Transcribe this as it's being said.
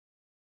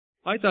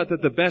I thought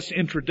that the best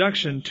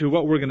introduction to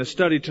what we're going to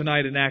study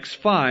tonight in Acts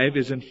 5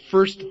 is in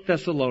 1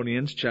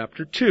 Thessalonians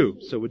chapter 2.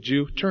 So would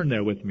you turn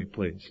there with me,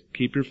 please?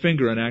 Keep your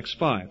finger on Acts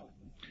 5.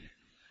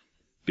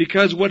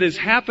 Because what is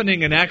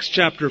happening in Acts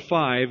chapter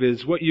 5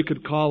 is what you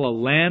could call a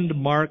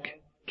landmark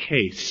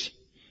case.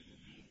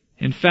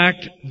 In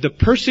fact, the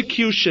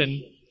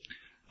persecution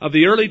of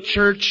the early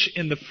church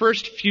in the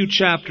first few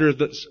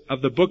chapters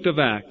of the book of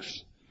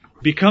Acts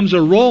becomes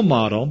a role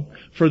model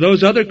for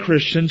those other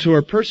Christians who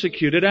are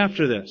persecuted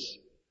after this.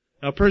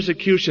 Now,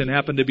 persecution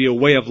happened to be a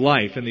way of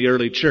life in the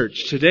early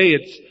church. Today,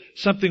 it's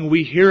something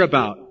we hear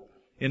about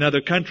in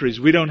other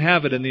countries. We don't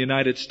have it in the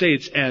United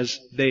States as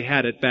they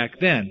had it back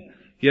then.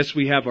 Yes,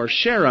 we have our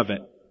share of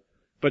it,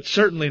 but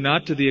certainly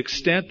not to the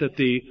extent that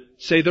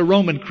the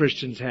Roman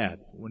Christians had,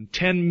 when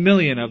 10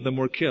 million of them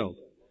were killed.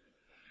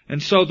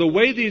 And so the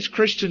way these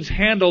Christians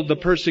handled the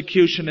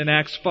persecution in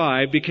Acts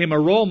 5 became a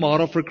role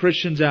model for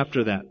Christians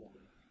after that.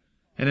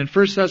 And in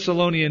 1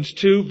 Thessalonians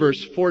 2,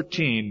 verse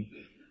 14,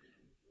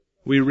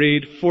 we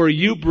read, "For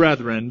you,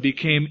 brethren,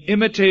 became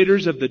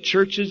imitators of the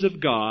churches of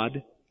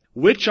God,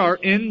 which are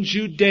in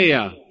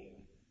Judea."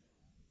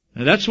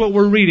 And that's what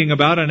we're reading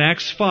about in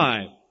Acts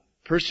 5.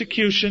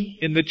 Persecution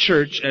in the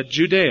church at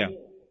Judea,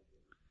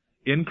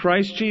 in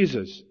Christ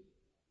Jesus.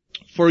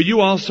 "For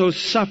you also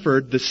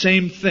suffered the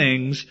same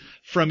things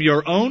from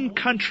your own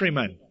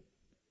countrymen,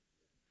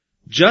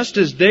 just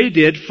as they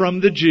did from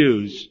the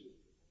Jews,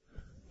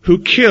 who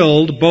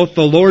killed both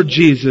the Lord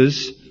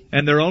Jesus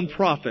and their own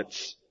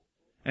prophets,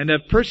 and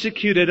have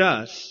persecuted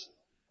us,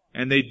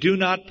 and they do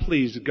not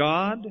please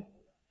God,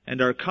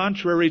 and are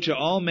contrary to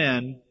all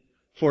men,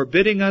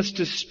 forbidding us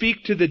to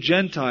speak to the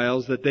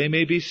Gentiles that they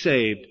may be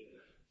saved,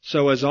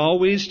 so as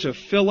always to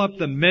fill up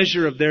the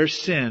measure of their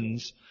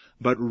sins,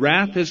 but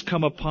wrath has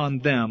come upon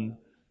them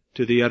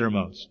to the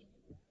uttermost."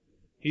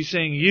 He's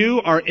saying you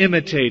are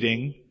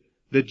imitating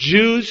the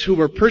Jews who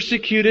were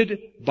persecuted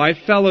by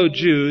fellow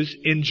Jews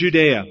in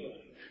Judea.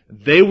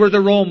 They were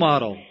the role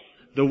model.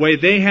 The way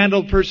they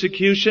handled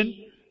persecution,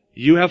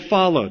 you have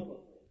followed.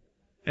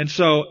 And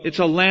so it's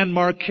a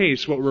landmark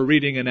case, what we're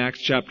reading in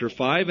Acts chapter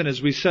 5. And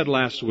as we said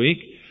last week,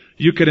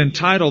 you could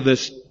entitle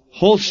this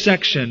whole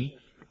section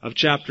of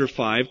chapter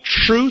 5,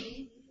 Truth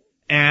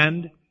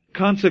and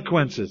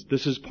Consequences.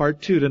 This is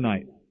part 2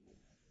 tonight.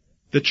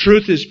 The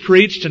truth is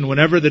preached, and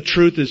whenever the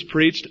truth is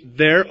preached,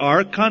 there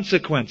are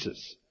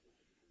consequences.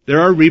 There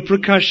are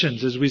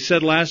repercussions. As we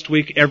said last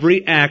week,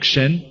 every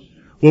action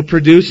will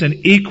produce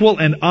an equal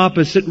and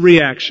opposite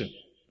reaction.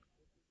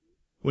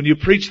 When you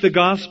preach the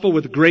gospel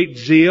with great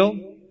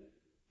zeal,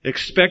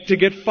 expect to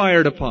get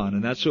fired upon.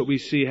 And that's what we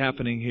see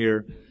happening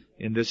here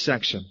in this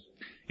section.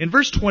 In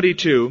verse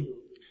 22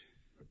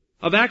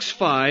 of Acts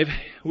 5,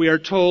 we are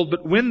told,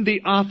 "But when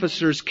the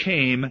officers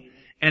came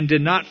and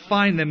did not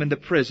find them in the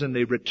prison,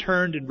 they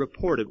returned and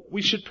reported."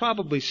 We should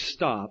probably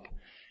stop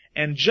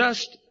and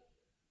just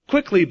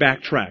quickly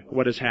backtrack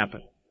what has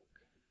happened.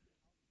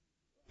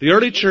 The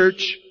early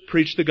church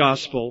preached the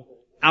gospel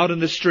out in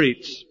the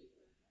streets.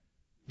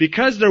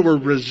 Because there were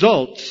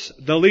results,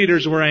 the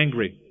leaders were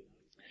angry.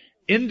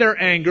 In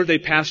their anger, they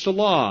passed a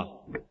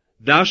law.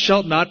 "Thou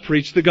shalt not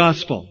preach the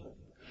gospel."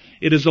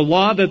 It is a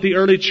law that the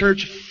early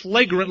church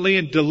flagrantly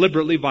and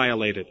deliberately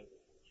violated.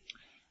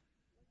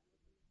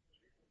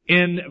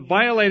 In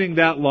violating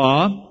that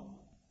law,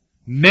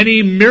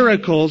 many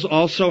miracles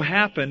also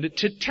happened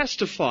to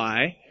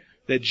testify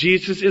that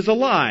Jesus is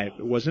alive.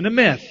 It wasn't a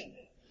myth.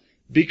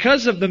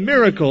 Because of the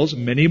miracles,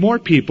 many more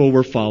people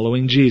were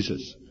following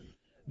Jesus.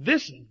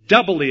 This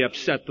doubly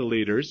upset the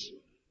leaders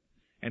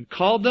and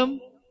called them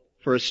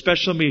for a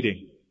special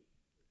meeting.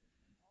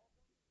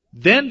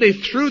 Then they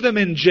threw them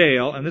in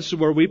jail, and this is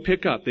where we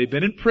pick up. They've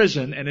been in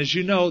prison, and as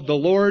you know, the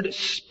Lord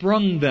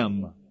sprung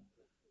them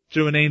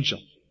through an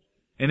angel.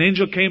 An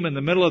angel came in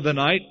the middle of the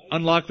night,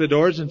 unlocked the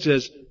doors, and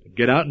says,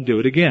 "Get out and do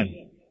it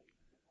again.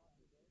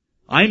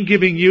 I'm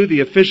giving you the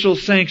official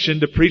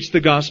sanction to preach the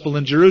gospel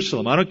in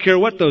Jerusalem. I don't care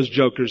what those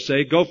jokers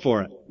say, go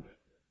for it."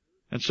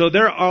 And so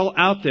they're all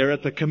out there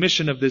at the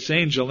commission of this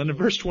angel. And in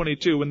verse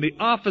 22, "When the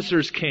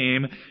officers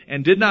came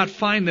and did not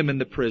find them in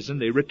the prison,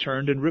 they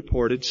returned and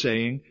reported,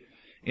 saying,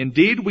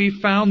 'Indeed, we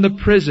found the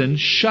prison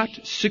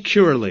shut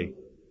securely,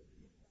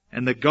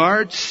 and the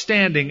guards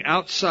standing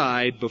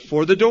outside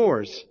before the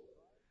doors.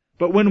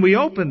 But when we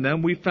opened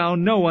them, we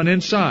found no one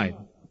inside.'"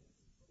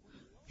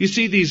 You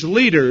see, these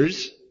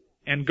leaders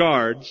and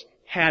guards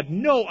had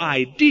no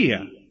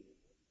idea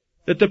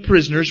that the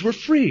prisoners were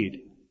freed.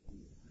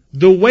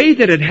 The way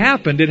that it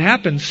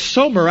happened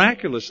so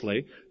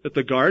miraculously that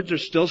the guards are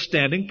still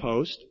standing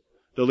post.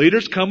 The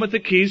leaders come with the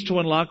keys to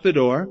unlock the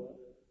door.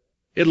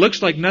 It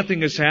looks like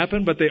nothing has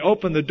happened, but they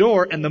open the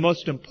door and the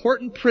most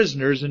important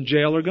prisoners in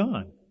jail are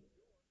gone.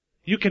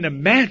 You can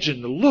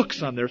imagine the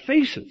looks on their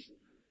faces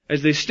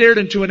as they stared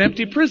into an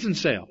empty prison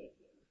cell.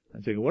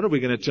 I'm thinking, what are we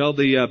going to tell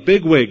the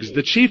bigwigs,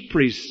 the chief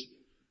priests?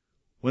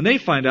 When they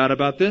find out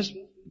about this,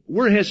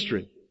 we're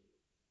history.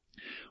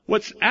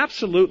 What's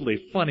absolutely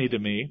funny to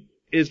me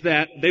is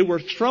that they were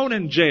thrown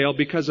in jail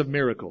because of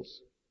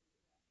miracles.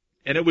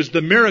 And it was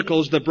the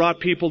miracles that brought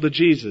people to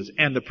Jesus,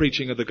 and the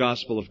preaching of the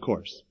gospel, of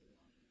course.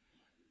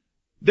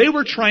 They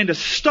were trying to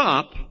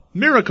stop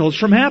miracles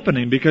from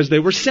happening because they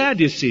were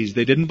Sadducees.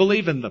 They didn't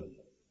believe in them.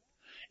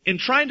 In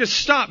trying to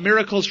stop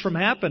miracles from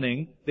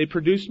happening, they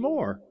produced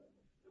more.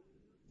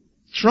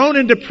 Thrown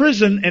into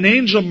prison, an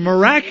angel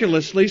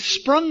miraculously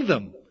sprung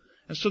them.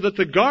 And so that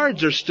the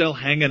guards are still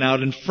hanging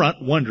out in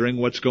front wondering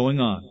what's going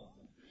on.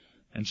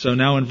 And so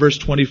now in verse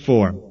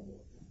 24.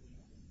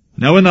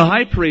 Now when the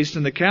high priest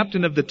and the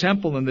captain of the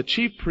temple and the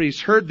chief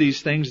priests heard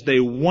these things, they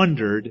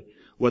wondered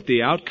what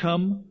the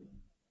outcome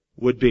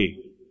would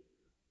be.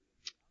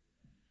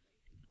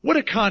 What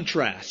a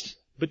contrast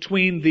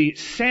between the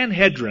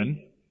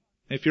Sanhedrin.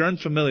 If you're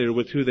unfamiliar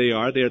with who they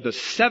are the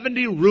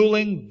 70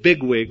 ruling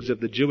bigwigs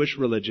of the Jewish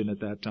religion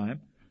at that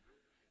time.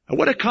 And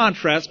what a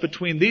contrast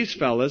between these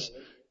fellas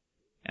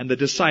and the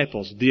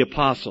disciples, the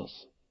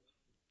apostles.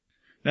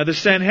 Now the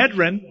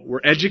Sanhedrin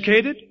were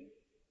educated.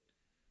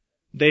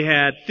 They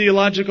had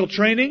theological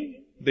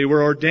training. They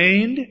were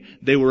ordained.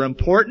 They were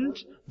important,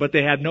 but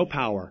they had no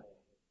power.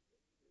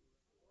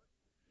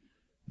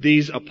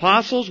 These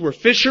apostles were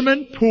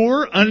fishermen,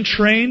 poor,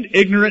 untrained,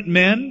 ignorant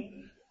men.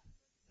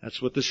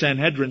 That's what the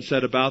Sanhedrin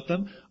said about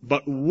them,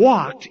 but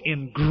walked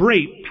in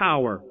great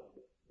power.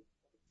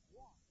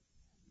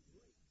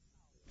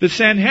 The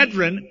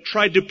Sanhedrin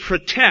tried to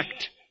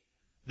protect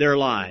their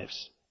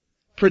lives,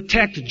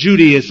 protect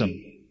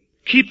Judaism,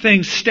 keep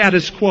things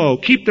status quo,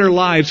 keep their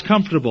lives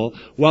comfortable,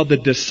 while the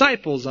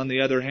disciples, on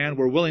the other hand,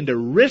 were willing to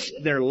risk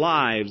their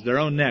lives, their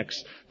own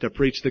necks, to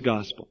preach the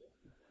gospel.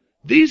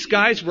 These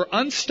guys were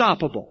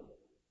unstoppable.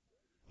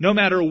 No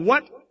matter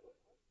what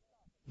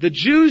the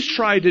Jews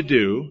tried to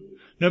do,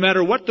 no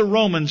matter what the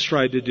Romans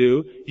tried to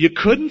do, you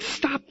couldn't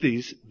stop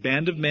these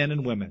band of men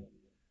and women.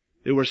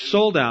 They were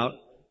sold out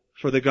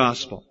for the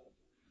gospel.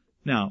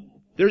 Now,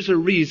 there's a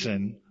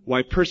reason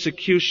why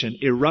persecution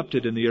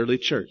erupted in the early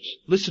church.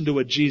 Listen to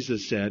what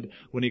Jesus said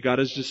when He got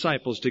His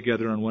disciples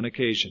together on one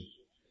occasion.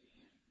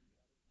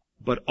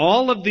 But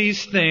all of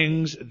these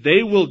things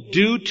they will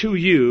do to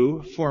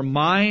you for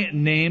my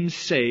name's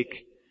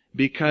sake,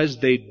 because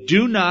they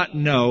do not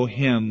know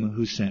Him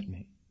who sent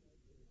me.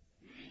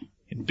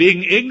 And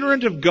being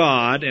ignorant of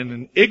God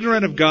and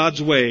ignorant of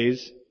God's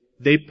ways,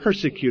 they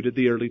persecuted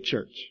the early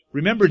church.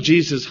 Remember,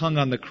 Jesus hung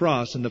on the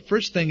cross, and the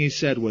first thing He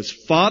said was,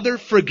 Father,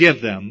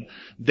 forgive them.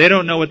 They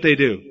don't know what they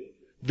do.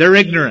 They're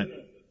ignorant.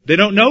 They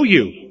don't know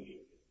you.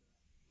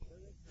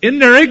 In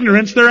their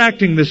ignorance, they're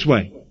acting this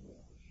way.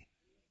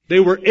 They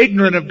were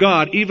ignorant of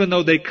God, even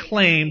though they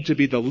claimed to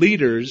be the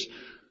leaders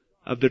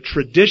of the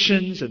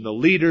traditions and the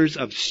leaders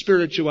of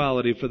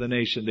spirituality for the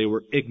nation. They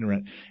were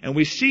ignorant. And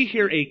we see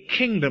here a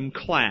kingdom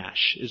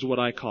clash, is what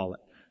I call it.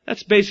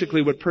 That's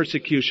basically what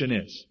persecution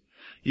is.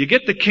 You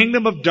get the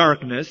kingdom of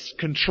darkness,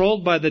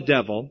 controlled by the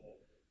devil,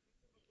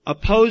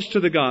 opposed to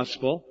the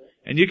gospel,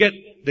 and you get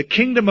the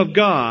kingdom of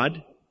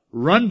God,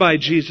 run by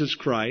Jesus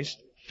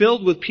Christ,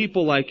 filled with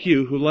people like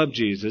you who love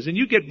Jesus, and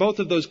you get both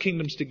of those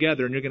kingdoms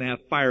together and you're going to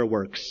have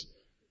fireworks.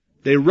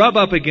 They rub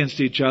up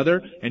against each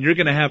other and you're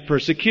going to have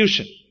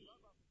persecution.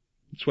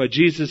 That's why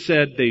Jesus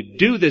said, they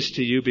do this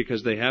to you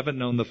because they haven't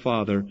known the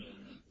Father,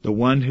 the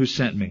one who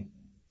sent me.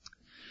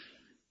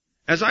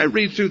 As I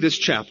read through this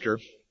chapter,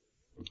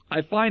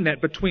 I find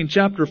that between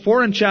chapter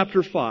 4 and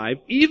chapter 5,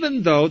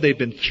 even though they've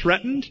been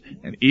threatened,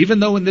 and even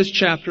though in this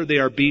chapter they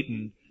are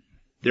beaten,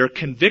 their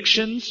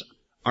convictions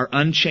are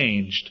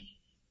unchanged.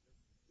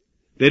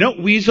 They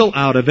don't weasel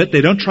out of it.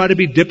 They don't try to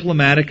be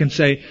diplomatic and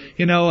say,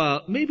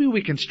 maybe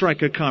we can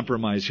strike a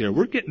compromise here.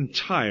 We're getting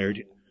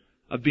tired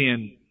of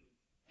being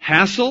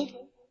hassled,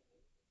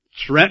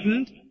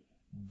 threatened,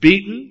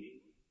 beaten.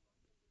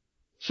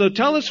 So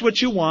tell us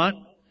what you want,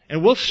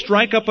 and we'll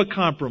strike up a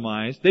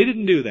compromise. They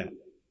didn't do that.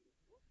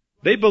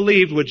 They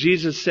believed what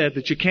Jesus said,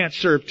 that you can't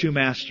serve two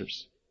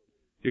masters.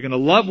 You're going to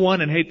love one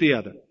and hate the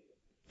other.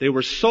 They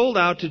were sold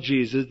out to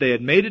Jesus. They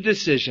had made a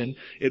decision.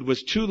 It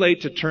was too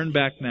late to turn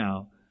back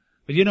now.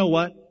 But you know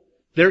what?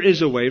 There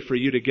is a way for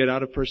you to get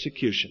out of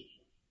persecution.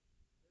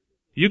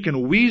 You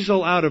can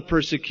weasel out of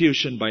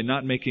persecution by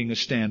not making a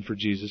stand for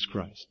Jesus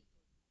Christ.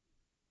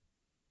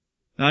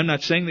 Now, I'm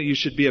not saying that you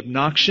should be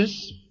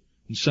obnoxious,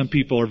 and some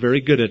people are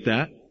very good at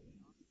that.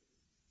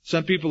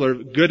 Some people are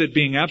good at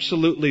being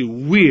absolutely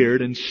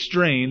weird and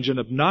strange and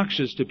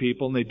obnoxious to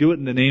people, and they do it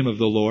in the name of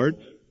the Lord.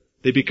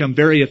 They become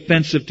very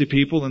offensive to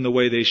people in the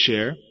way they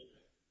share.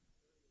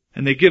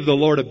 And they give the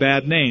Lord a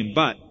bad name.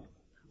 But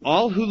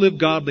all who live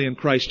godly in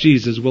Christ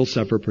Jesus will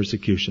suffer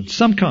persecution,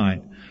 some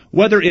kind.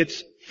 Whether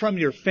it's from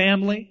your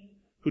family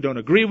who don't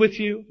agree with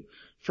you,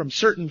 from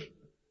certain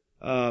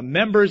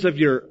members of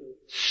your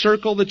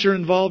circle that you're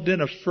involved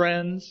in, of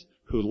friends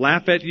who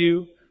laugh at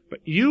you, but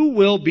you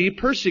will be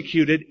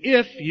persecuted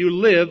if you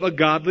live a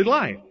godly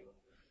life.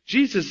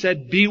 Jesus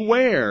said,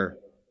 beware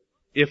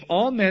if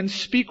all men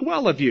speak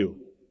well of you.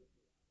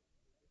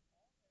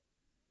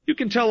 You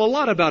can tell a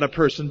lot about a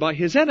person by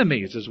his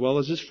enemies as well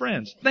as his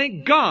friends.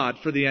 Thank God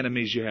for the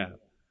enemies you have,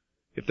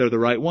 if they're the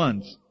right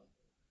ones.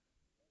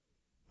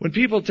 When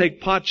people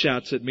take pot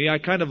shots at me, I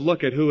kind of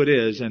look at who it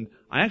is, and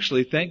I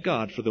actually thank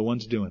God for the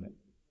ones doing it.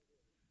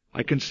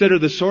 I consider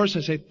the source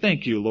and say,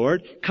 thank you,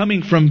 Lord.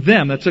 Coming from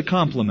them, that's a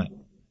compliment.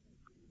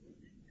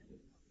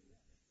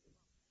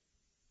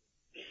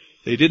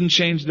 They didn't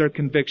change their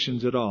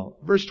convictions at all.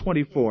 Verse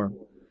 24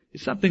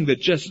 is something that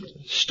just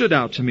stood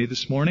out to me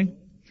this morning.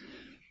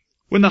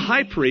 When the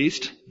high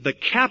priest, the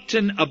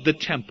captain of the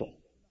temple,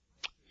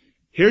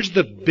 here's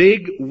the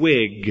big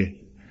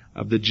wig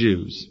of the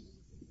Jews,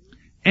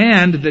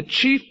 and the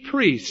chief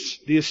priests,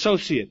 the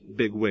associate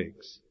big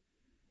wigs,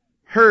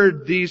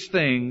 heard these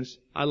things,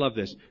 I love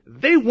this,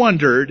 they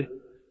wondered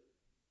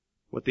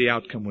what the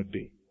outcome would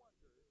be.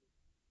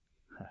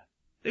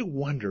 They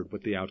wondered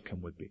what the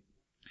outcome would be.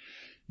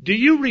 Do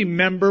you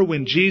remember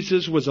when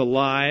Jesus was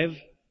alive,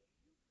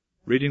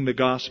 reading the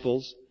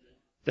Gospels,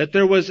 that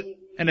there was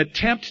an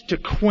attempt to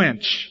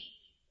quench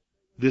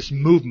this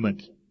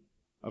movement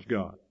of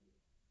God?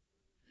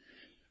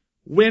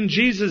 When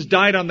Jesus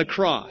died on the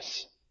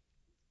cross,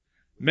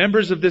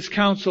 members of this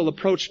council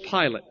approached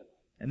Pilate,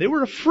 and they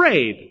were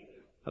afraid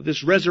of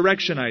this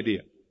resurrection idea.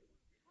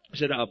 They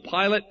said,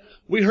 Pilate,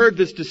 we heard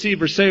this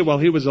deceiver say while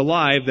he was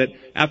alive that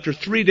after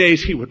 3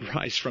 days he would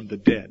rise from the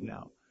dead.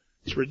 Now,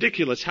 it's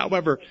ridiculous.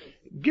 However,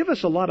 give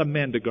us a lot of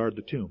men to guard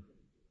the tomb.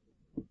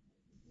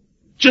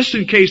 Just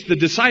in case the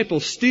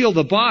disciples steal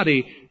the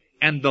body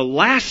and the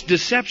last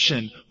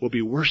deception will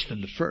be worse than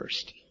the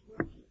first.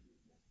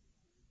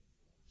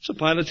 So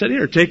Pilate said,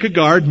 here, take a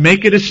guard,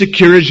 make it as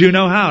secure as you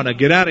know how. Now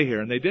get out of here.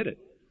 And they did it.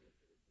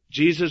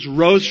 Jesus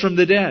rose from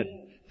the dead.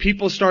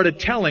 People started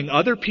telling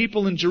other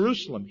people in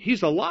Jerusalem,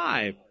 he's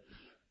alive.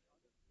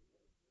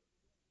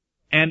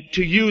 And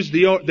to use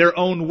their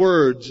own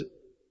words,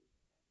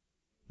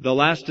 the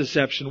last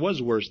deception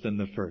was worse than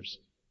the first.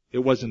 It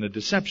wasn't a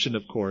deception,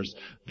 of course.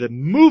 The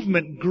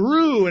movement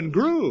grew and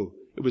grew.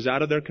 It was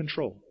out of their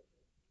control.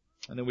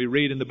 And then we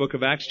read in the book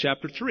of Acts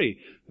chapter 3,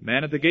 the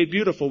man at the gate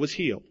beautiful was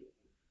healed.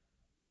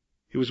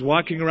 He was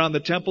walking around the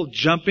temple,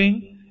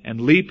 jumping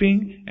and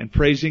leaping and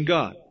praising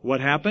God.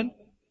 What happened?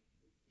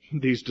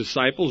 These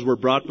disciples were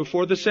brought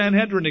before the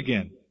Sanhedrin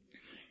again.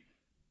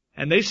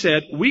 And they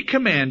said, we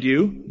command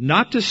you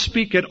not to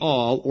speak at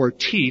all or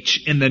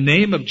teach in the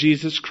name of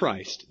Jesus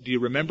Christ. Do you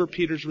remember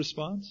Peter's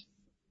response?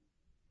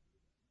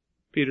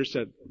 Peter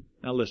said,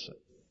 now listen,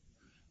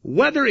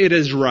 whether it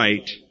is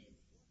right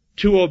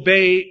to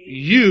obey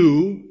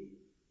you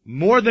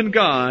more than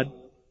God,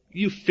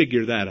 you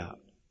figure that out.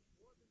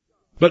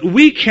 But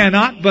we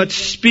cannot but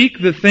speak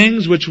the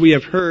things which we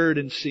have heard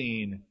and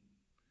seen.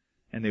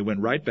 And they went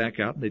right back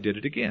out and they did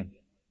it again.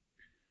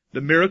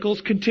 The miracles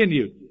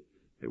continued.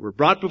 They were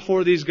brought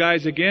before these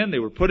guys again. They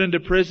were put into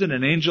prison.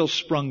 An angel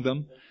sprung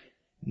them.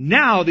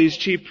 Now these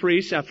chief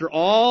priests, after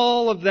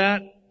all of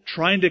that,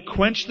 trying to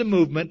quench the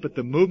movement, but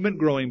the movement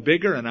growing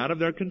bigger and out of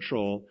their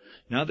control,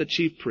 now the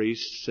chief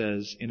priest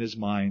says in his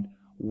mind,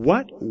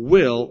 what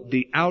will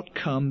the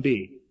outcome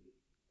be?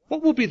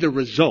 What will be the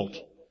result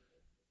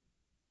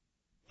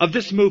of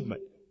this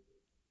movement?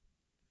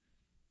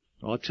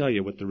 I'll tell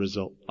you what the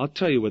result. I'll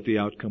tell you what the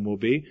outcome will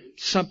be.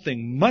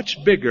 Something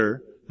much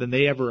bigger than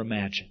they ever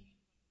imagined.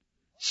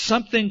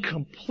 Something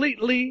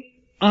completely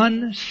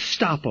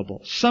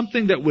unstoppable.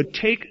 Something that would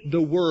take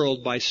the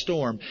world by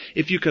storm.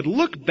 If you could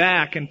look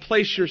back and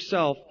place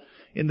yourself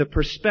in the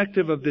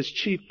perspective of this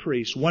chief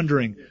priest,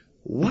 wondering,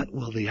 what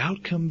will the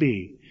outcome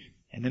be?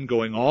 And then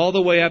going all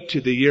the way up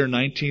to the year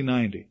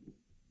 1990.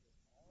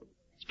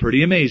 It's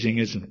pretty amazing,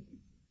 isn't it?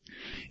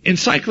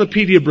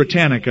 Encyclopedia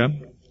Britannica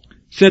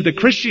said that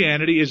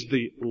Christianity is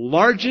the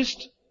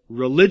largest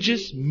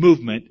religious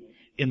movement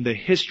in the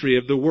history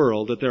of the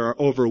world, that there are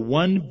over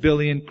 1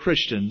 billion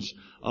Christians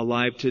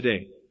alive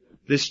today.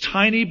 This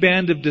tiny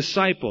band of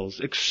disciples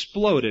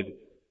exploded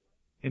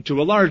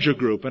into a larger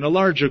group and a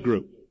larger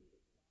group.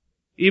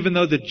 Even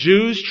though the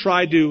Jews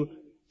tried to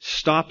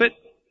stop it,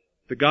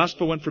 the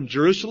gospel went from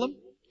Jerusalem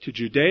to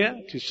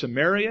Judea, to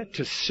Samaria,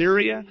 to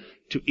Syria,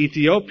 to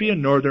Ethiopia,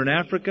 northern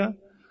Africa,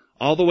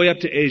 all the way up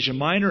to Asia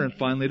Minor and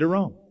finally to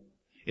Rome.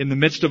 In the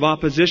midst of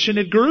opposition,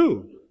 it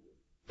grew.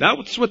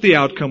 That's what the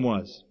outcome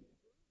was.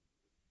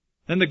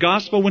 Then the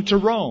gospel went to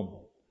Rome.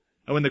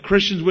 And when the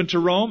Christians went to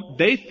Rome,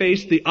 they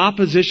faced the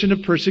opposition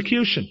of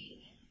persecution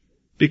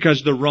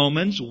because the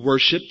Romans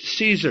worshipped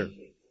Caesar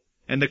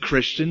and the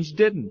Christians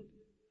didn't.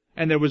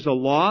 And there was a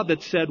law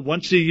that said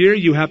once a year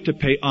you have to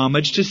pay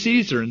homage to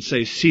Caesar and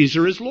say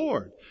Caesar is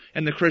Lord.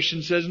 And the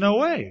Christian says, no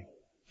way.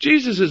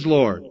 Jesus is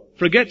Lord.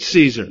 Forget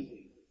Caesar.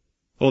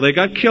 Well, they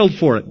got killed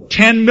for it.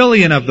 10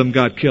 million of them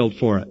got killed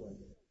for it.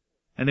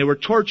 And they were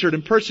tortured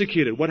and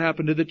persecuted. What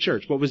happened to the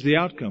church? What was the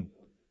outcome?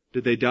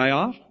 Did they die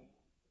off?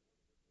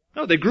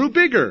 No, they grew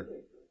bigger.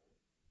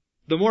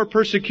 The more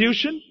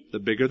persecution, the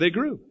bigger they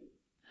grew.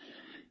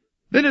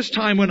 Then as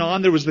time went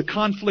on, there was the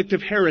conflict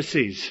of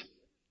heresies.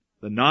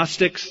 The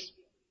Gnostics,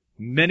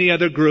 many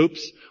other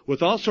groups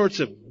with all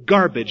sorts of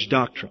garbage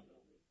doctrine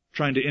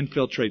trying to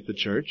infiltrate the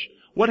church.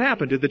 What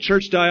happened? Did the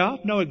church die off?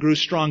 No, it grew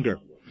stronger.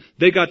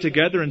 They got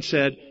together and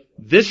said,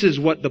 this is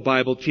what the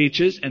Bible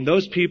teaches, and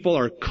those people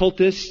are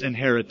cultists and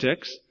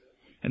heretics.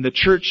 And the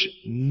church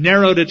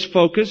narrowed its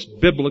focus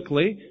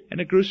biblically, and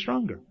it grew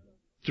stronger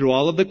through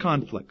all of the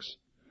conflicts.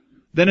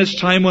 Then as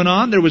time went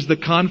on, there was the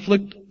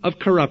conflict of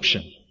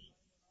corruption,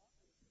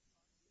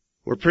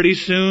 where pretty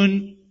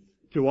soon,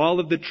 through all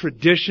of the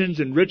traditions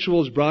and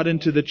rituals brought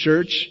into the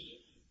church,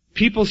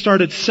 people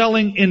started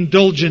selling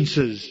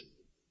indulgences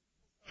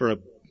for a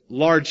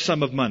large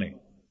sum of money.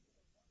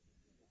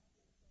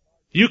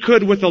 You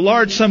could, with a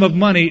large sum of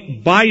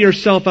money, buy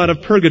yourself out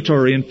of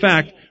purgatory. In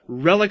fact,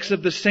 relics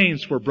of the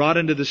saints were brought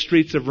into the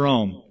streets of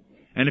Rome.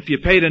 And if you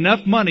paid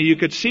enough money, you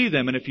could see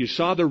them. And if you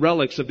saw the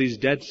relics of these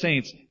dead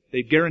saints,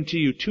 they'd guarantee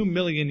you 2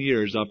 million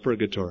years off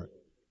purgatory.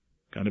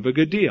 Kind of a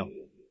good deal.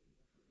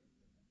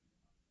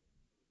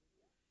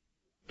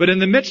 But in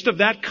the midst of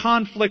that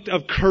conflict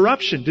of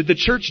corruption, did the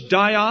church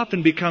die off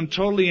and become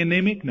totally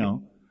anemic?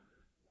 No.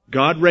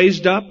 God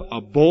raised up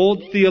a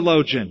bold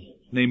theologian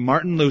named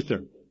Martin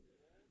Luther,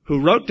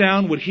 who wrote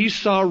down what he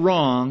saw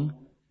wrong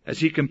as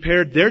he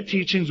compared their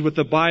teachings with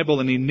the Bible,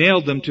 and he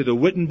nailed them to the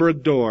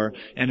Wittenberg door,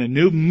 and a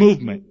new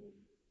movement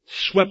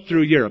swept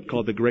through Europe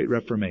called the Great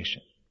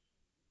Reformation.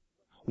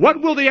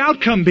 What will the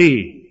outcome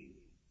be?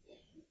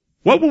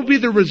 What will be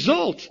the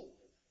result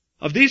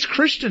of these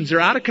Christians? They're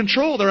out of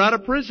control. They're out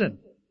of prison.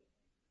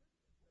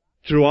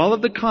 Through all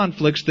of the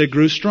conflicts, they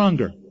grew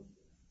stronger.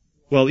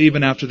 Well,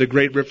 even after the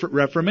Great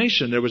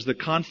Reformation, there was the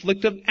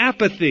conflict of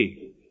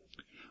apathy,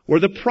 where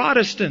the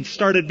Protestants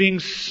started being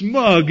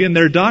smug in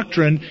their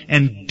doctrine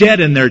and dead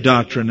in their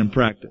doctrine and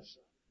practice.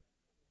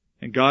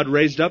 And God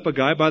raised up a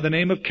guy by the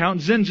name of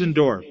Count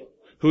Zinzendorf,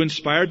 who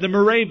inspired the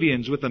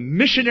Moravians with a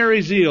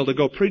missionary zeal to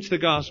go preach the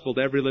gospel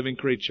to every living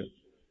creature.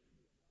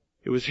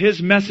 It was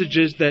his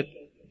messages that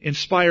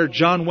inspired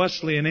John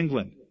Wesley in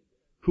England,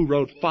 who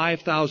rode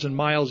 5,000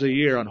 miles a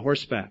year on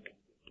horseback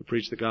to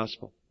preach the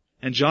gospel,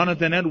 and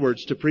Jonathan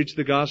Edwards to preach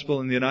the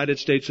gospel in the United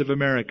States of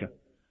America.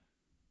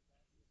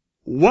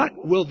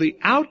 What will the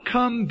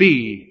outcome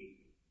be?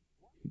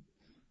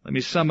 Let me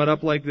sum it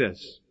up like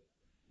this.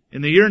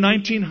 In the year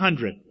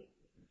 1900,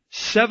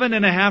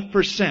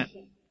 7.5%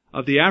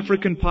 of the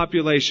African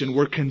population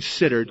were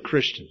considered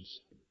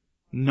Christians,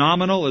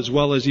 nominal as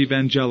well as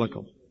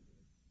evangelical.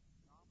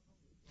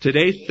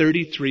 Today,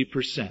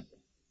 33%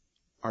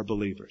 are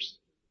believers.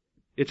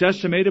 It's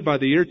estimated by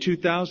the year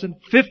 2000,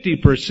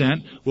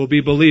 50% will be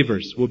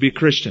believers, will be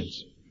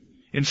Christians.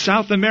 In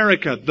South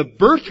America, the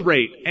birth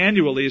rate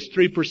annually is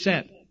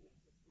 3%.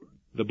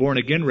 The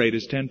born-again rate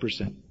is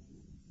 10%.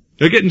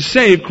 They're getting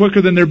saved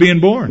quicker than they're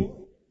being born.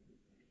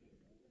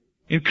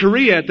 In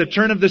Korea, at the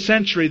turn of the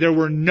century, there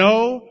were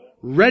no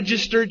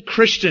registered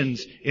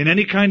Christians in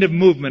any kind of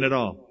movement at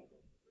all.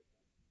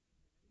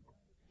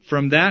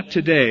 From that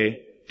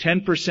today,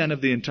 10%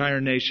 of the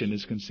entire nation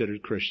is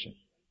considered Christian.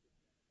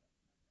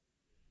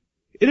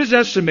 It is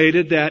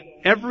estimated that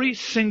every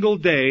single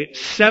day,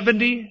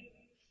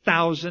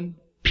 70,000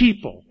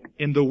 people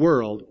in the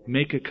world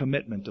make a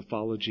commitment to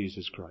follow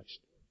Jesus Christ.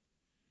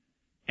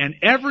 And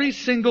every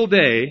single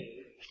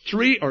day,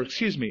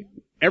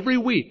 every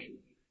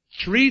week,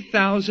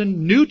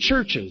 3,000 new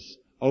churches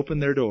open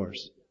their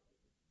doors.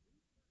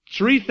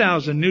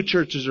 3,000 new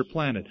churches are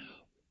planted.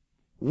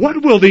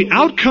 What will the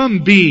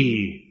outcome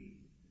be?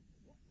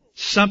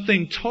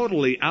 Something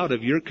totally out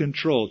of your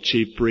control,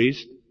 chief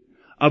priest.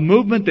 A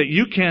movement that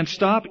you can't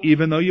stop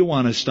even though you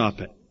want to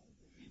stop it.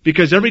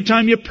 Because every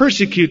time you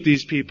persecute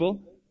these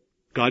people,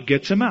 God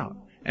gets them out.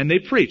 And they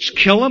preach,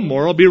 kill them,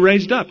 more will be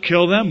raised up.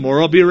 Kill them,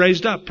 more will be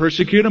raised up.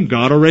 Persecute them,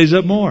 God will raise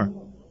up more.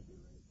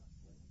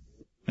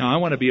 Now, I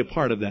want to be a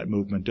part of that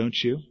movement, don't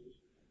you?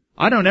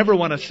 I don't ever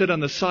want to sit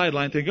on the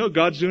sideline and think, oh,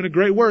 God's doing a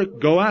great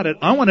work. Go at it.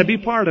 I want to be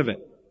part of it.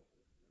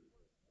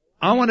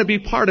 I want to be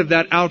part of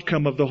that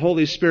outcome of the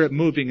Holy Spirit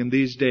moving in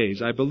these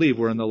days. I believe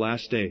we're in the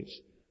last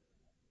days.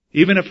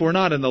 Even if we're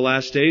not in the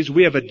last days,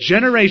 we have a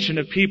generation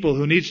of people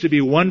who needs to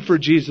be won for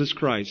Jesus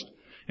Christ.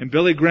 And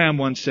Billy Graham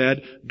once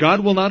said,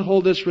 God will not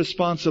hold us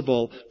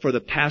responsible for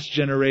the past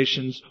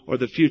generations or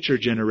the future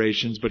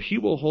generations, but He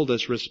will hold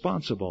us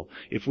responsible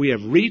if we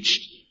have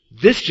reached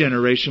this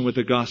generation with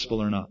the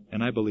gospel or not.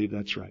 And I believe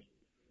that's right.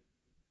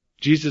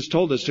 Jesus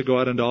told us to go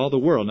out into all the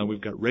world. Now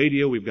we've got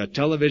radio, we've got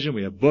television,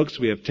 we have books,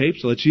 we have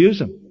tapes. Let's use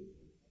them.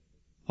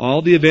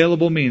 All the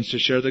available means to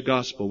share the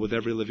gospel with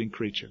every living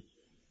creature.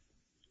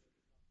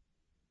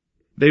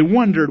 They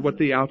wondered what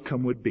the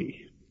outcome would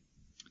be.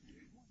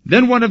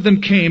 Then one of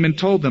them came and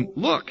told them,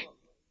 look,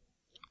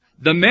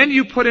 the men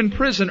you put in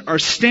prison are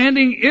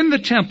standing in the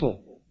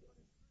temple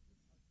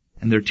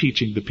and they're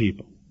teaching the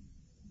people.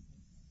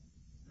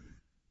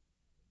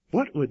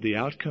 What would the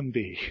outcome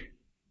be?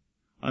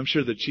 I'm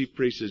sure the chief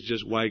priest is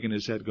just wagging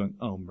his head going,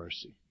 oh,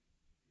 mercy.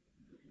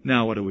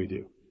 Now what do we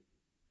do?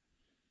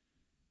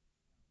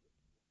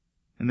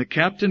 And the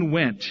captain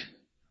went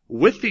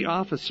with the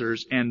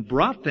officers and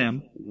brought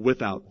them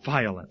without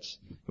violence.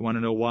 You want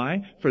to know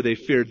why? For they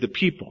feared the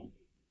people,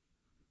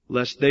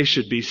 lest they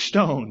should be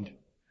stoned.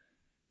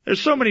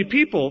 There's so many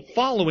people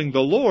following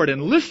the Lord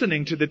and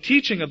listening to the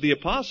teaching of the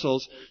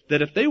apostles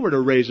that if they were to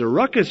raise a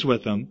ruckus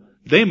with them,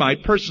 they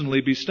might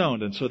personally be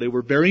stoned. And so they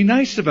were very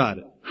nice about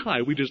it.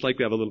 Hi, we'd just like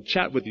to have a little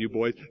chat with you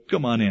boys.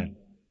 Come on in.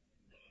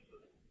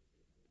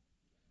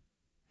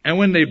 And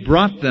when they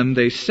brought them,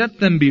 they set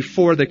them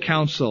before the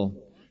council.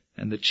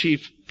 And the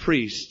chief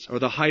priests, or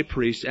the high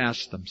priest,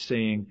 asked them,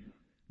 saying,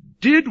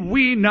 "Did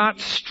we not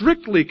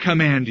strictly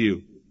command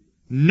you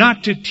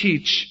not to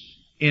teach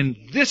in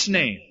this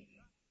name?"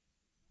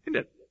 Isn't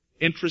it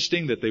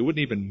interesting that they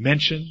wouldn't even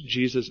mention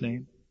Jesus'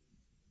 name?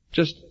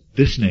 Just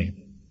this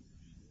name.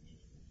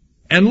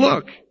 "And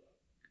look,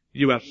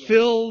 you have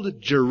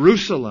filled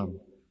Jerusalem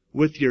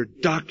with your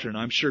doctrine."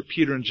 I'm sure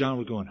Peter and John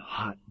were going,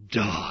 "Hot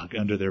dog,"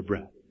 under their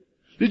breath.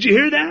 Did you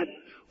hear that?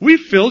 We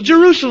filled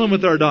Jerusalem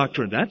with our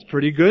doctrine. That's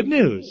pretty good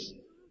news.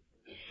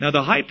 Now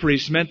the high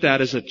priest meant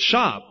that as a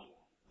chop.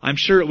 I'm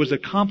sure it was a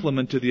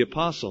compliment to the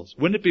apostles.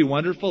 Wouldn't it be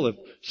wonderful if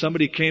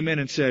somebody came in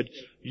and said,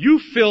 "You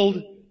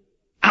filled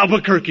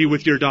Albuquerque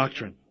with your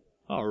doctrine"?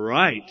 All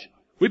right.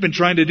 We've been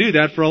trying to do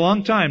that for a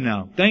long time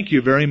now. Thank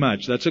you very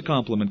much. That's a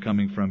compliment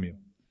coming from you.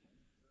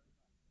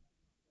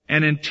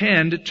 "And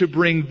intend to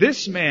bring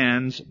this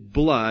man's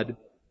blood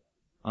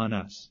on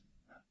us."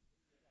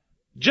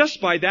 Just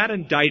by that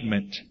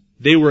indictment,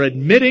 they were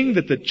admitting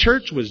that the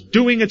church was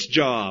doing its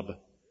job.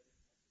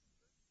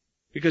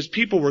 Because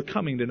people were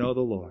coming to know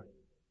the Lord.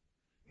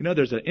 You know,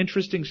 there's an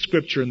interesting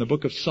scripture in the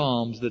book of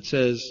Psalms that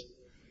says,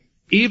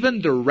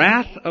 "Even the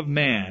wrath of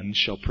man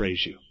shall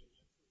praise you."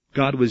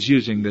 God was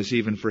using this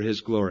even for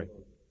His glory.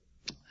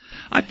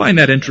 I find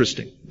that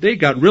interesting. They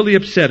got really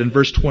upset in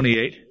verse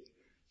 28,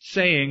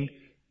 saying,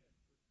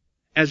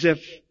 as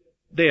if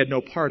they had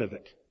no part of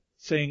it,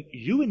 saying,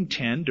 "You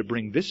intend to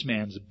bring this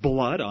man's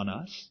blood on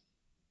us?"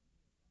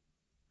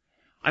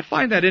 I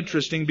find that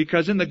interesting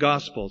because in the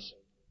Gospels,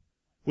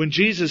 when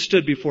Jesus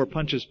stood before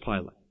Pontius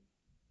Pilate,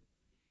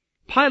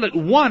 Pilate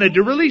wanted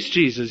to release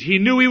Jesus. He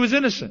knew he was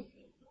innocent.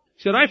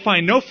 He said, "I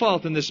find no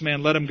fault in this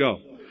man, let him go."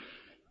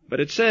 But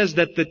it says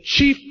that the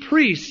chief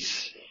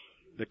priests,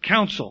 the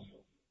council,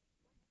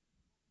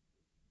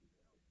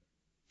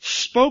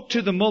 spoke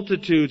to the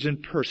multitudes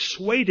and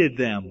persuaded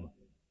them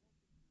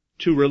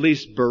to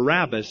release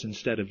Barabbas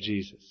instead of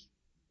Jesus.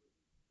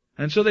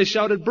 And so they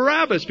shouted,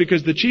 "Barabbas,"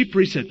 because the chief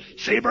priest said,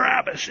 "Say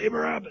Barabbas, say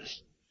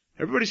Barabbas."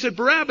 Everybody said,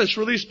 "Barabbas,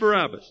 release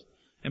Barabbas."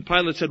 And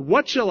Pilate said,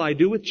 "What shall I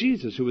do with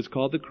Jesus, who is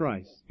called the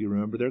Christ?" You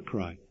remember their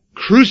cry.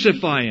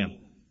 "Crucify him!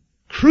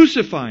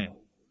 Crucify him!"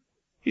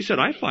 He said,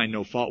 "I find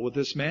no fault with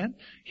this man."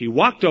 He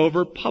walked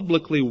over,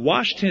 publicly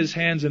washed his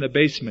hands in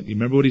abasement. You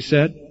remember what he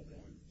said?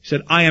 He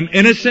said, "I am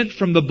innocent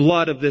from the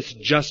blood of this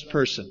just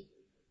person."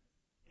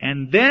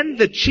 And then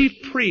the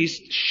chief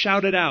priest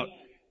shouted out,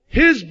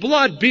 "His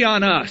blood be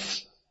on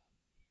us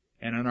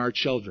and on our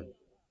children."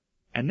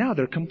 And now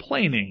they're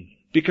complaining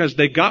because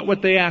they got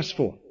what they asked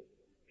for.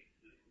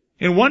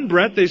 In one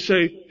breath they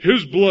say,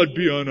 "His blood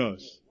be on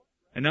us."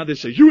 And now they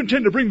say, "You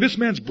intend to bring this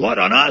man's blood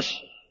on us?"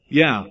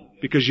 Yeah,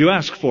 because you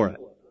asked for it.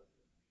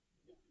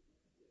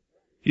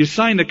 You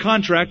signed a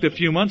contract a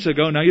few months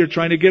ago, now you're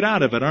trying to get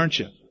out of it, aren't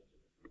you?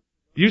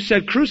 You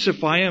said,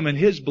 "Crucify him and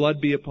his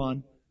blood be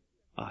upon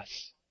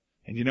us."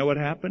 And you know what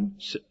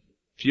happened? A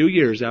few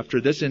years after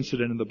this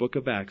incident in the book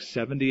of Acts,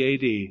 70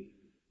 AD,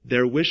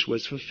 their wish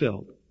was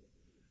fulfilled.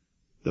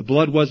 The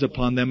blood was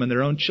upon them and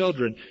their own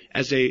children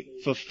as a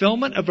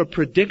fulfillment of a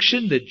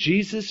prediction that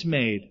Jesus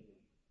made.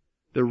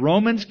 The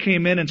Romans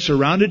came in and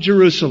surrounded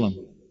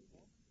Jerusalem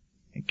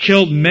and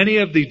killed many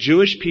of the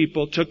Jewish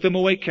people, took them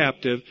away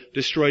captive,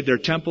 destroyed their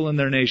temple and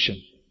their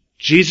nation.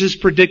 Jesus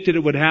predicted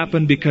it would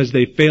happen because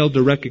they failed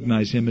to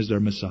recognize Him as their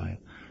Messiah.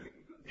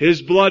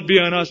 "His blood be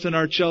on us and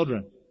our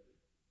children."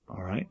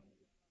 All right.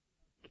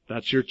 If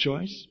that's your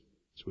choice,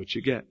 that's what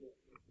you get.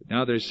 But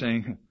now they're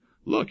saying,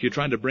 "Look, you're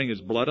trying to bring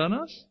His blood on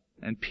us?"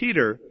 And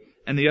Peter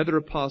and the other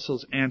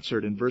apostles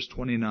answered in verse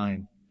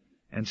 29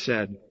 and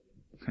said,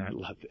 I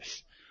love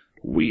this,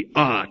 "We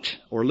ought,"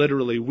 or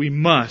literally, we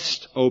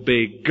must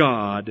obey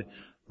God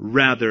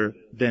rather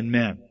than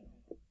men.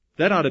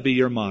 That ought to be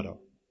your motto.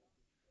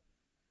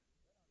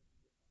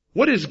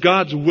 What is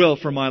God's will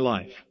for my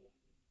life?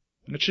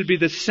 It should be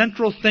the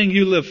central thing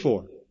you live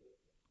for.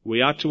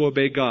 We ought to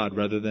obey God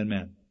rather than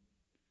men.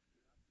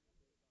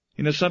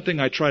 You know, something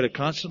I try to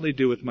constantly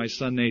do with my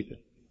son Nathan.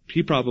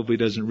 He probably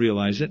doesn't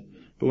realize it,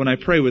 but when I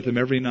pray with him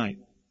every night,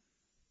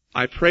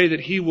 I pray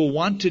that he will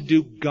want to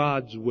do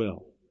God's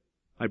will.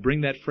 I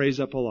bring that phrase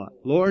up a lot.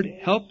 Lord,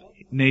 help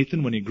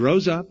Nathan when he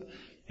grows up,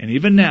 and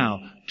even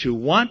now, to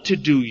want to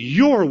do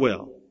your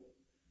will.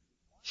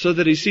 So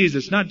that he sees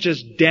it's not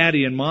just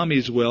daddy and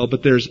mommy's will,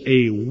 but there's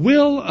a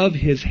will of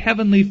his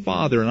heavenly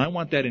Father, and I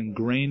want that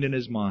ingrained in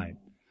his mind.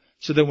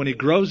 So that when he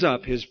grows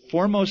up, his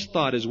foremost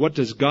thought is, what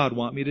does God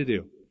want me to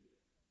do?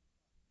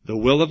 The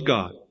will of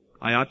God.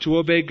 I ought to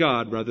obey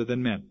God rather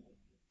than men.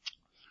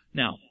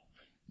 Now,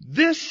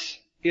 this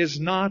is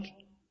not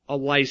a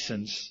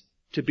license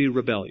to be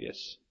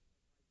rebellious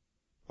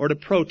or to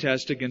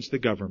protest against the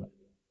government.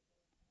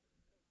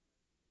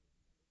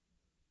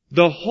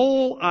 The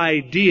whole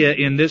idea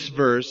in this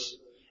verse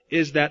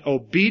is that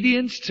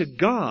obedience to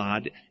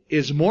God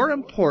is more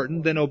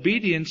important than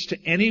obedience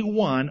to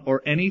anyone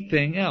or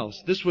anything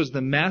else. This was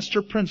the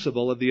master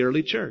principle of the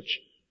early church.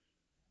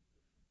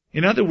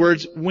 In other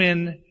words,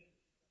 when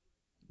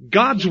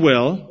God's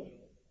will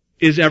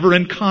is ever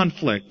in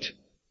conflict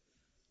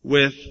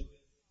with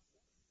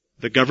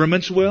the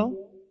government's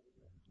will,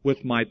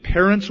 with my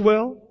parents'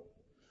 will,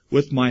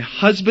 with my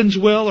husband's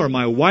will, or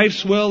my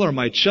wife's will, or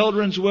my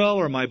children's will,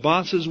 or my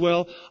boss's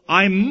will,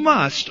 I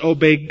must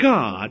obey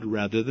God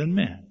rather than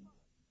men.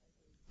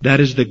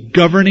 That is the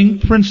governing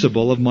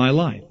principle of my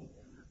life.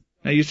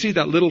 Now you see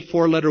that little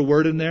 4-letter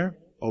word in there?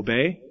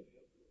 Obey.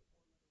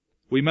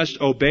 We must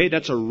obey.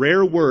 That's a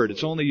rare word.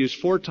 It's only used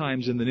 4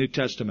 times in the New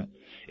Testament.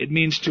 It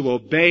means to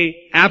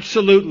obey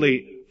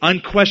absolutely,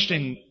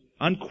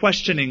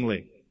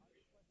 unquestioningly.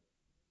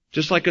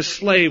 Just like a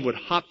slave would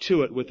hop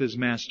to it with his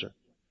master.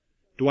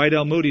 Dwight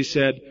L. Moody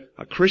said,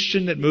 a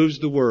Christian that moves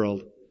the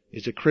world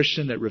is a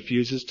Christian that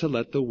refuses to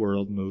let the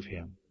world move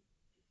him.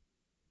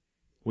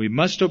 We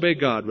must obey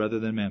God rather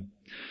than men.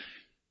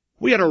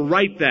 We ought to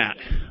write that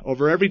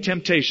over every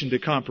temptation to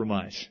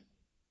compromise.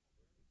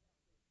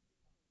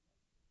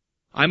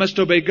 I must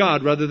obey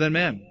God rather than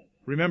men.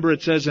 Remember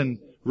it says in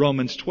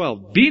Romans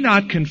 12, be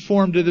not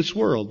conformed to this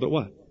world, but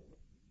what?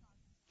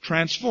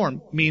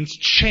 Transform means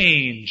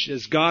change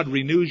as God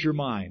renews your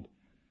mind.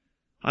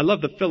 I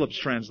love the Phillips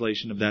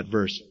translation of that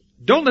verse.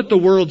 Don't let the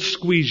world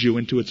squeeze you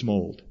into its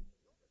mold.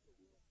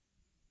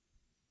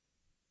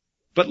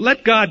 But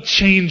let God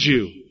change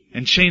you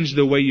and change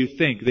the way you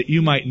think, that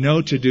you might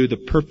know to do the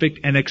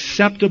perfect and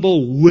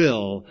acceptable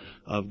will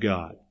of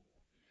God.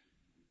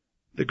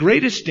 The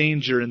greatest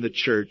danger in the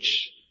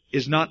church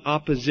is not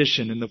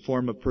opposition in the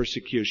form of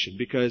persecution,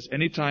 because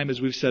anytime,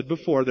 as we've said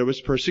before, there was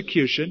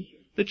persecution,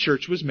 the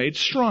church was made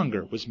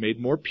stronger, was made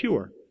more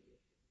pure.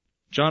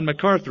 John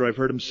MacArthur, I've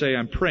heard him say,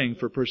 I'm praying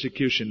for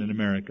persecution in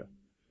America.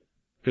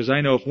 Because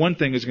I know if one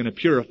thing is going to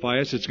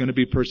purify us, it's going to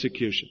be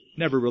persecution.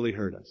 Never really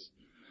hurt us.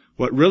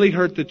 What really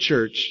hurt the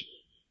church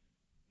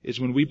is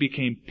when we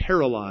became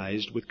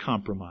paralyzed with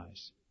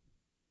compromise.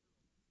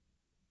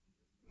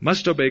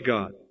 Must obey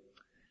God.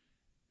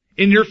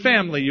 In your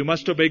family, you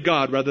must obey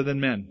God rather than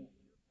men.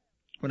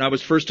 When I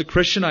was first a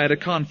Christian, I had a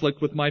conflict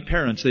with my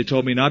parents. They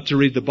told me not to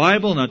read the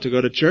Bible, not to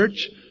go to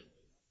church.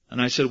 And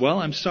I said, well,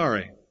 I'm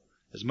sorry.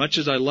 As much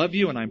as I love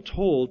you and I'm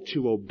told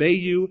to obey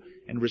you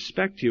and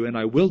respect you, and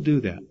I will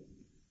do that,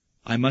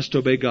 I must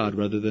obey God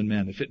rather than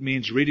men. If it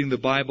means reading the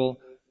Bible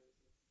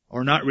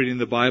or not reading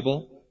the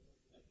Bible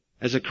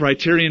as a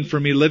criterion for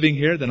me living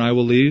here, then I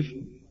will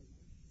leave.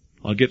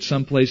 I'll get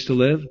someplace to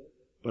live,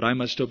 but I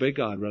must obey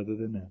God rather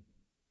than men.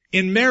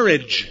 In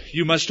marriage,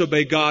 you must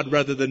obey God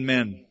rather than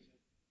men.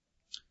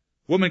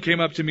 A woman came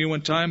up to me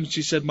one time and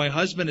she said, my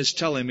husband is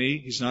telling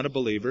me, he's not a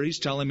believer, he's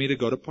telling me to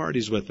go to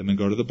parties with him and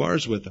go to the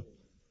bars with him.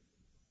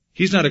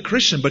 He's not a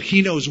Christian, but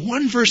he knows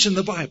one verse in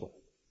the Bible.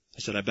 I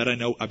said, I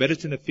bet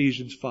it's in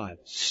Ephesians 5.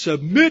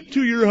 Submit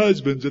to your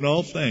husbands in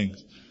all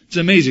things. It's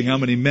amazing how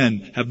many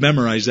men have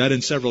memorized that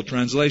in several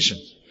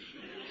translations.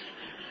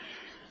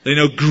 They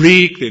know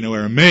Greek, they know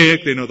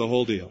Aramaic, they know the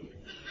whole deal.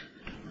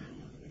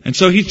 And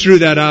so he threw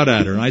that out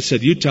at her. And I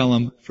said, you tell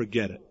him,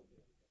 forget it.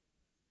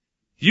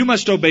 You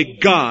must obey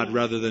God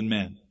rather than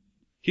men.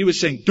 He was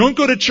saying, don't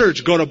go to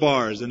church, go to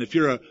bars. And if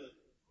you're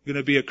going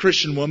to be a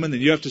Christian woman,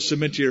 then you have to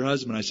submit to your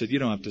husband. I said, you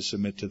don't have to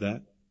submit to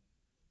that.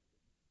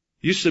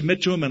 You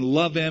submit to him and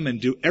love him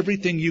and do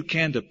everything you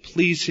can to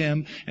please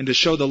him and to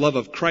show the love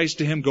of Christ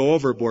to him. Go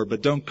overboard,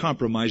 but don't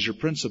compromise your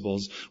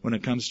principles when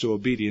it comes to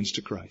obedience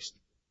to Christ.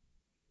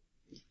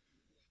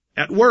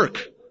 At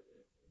work,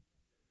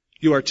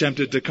 you are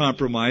tempted to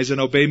compromise and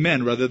obey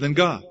men rather than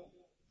God.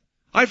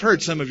 I've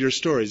heard some of your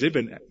stories.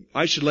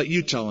 I should let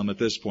you tell them at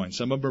this point.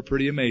 Some of them are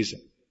pretty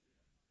amazing.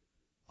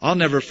 I'll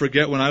never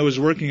forget when I was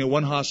working at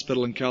one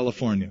hospital in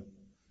California.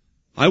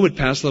 I would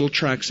pass little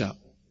tracts out.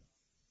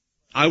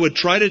 I would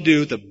try to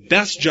do the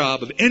best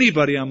job of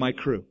anybody on my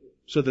crew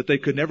so that they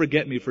could never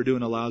get me for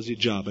doing a lousy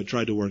job. I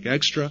tried to work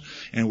extra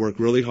and work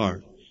really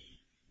hard.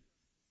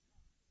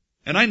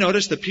 And I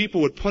noticed that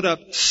people would put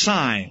up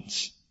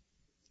signs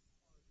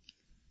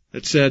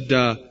that said,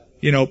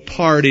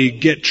 party,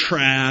 get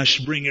trash,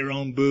 bring your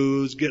own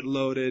booze, get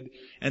loaded.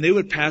 And they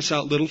would pass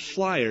out little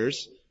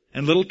flyers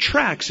and little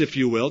tracts, if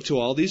you will, to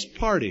all these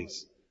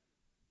parties.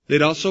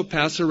 They'd also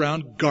pass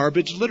around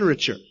garbage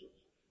literature.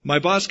 My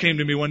boss came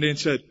to me one day and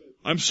said,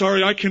 I'm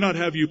sorry, I cannot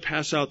have you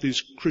pass out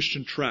these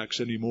Christian tracts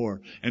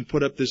anymore and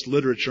put up this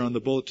literature on the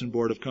bulletin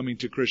board of coming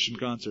to Christian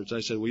concerts.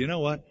 I said, well, you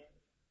know what?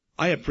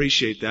 I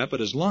appreciate that,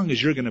 but as long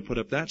as you're going to put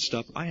up that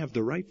stuff, I have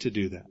the right to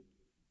do that.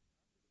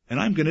 And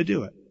I'm going to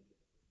do it.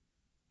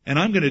 And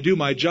I'm going to do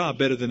my job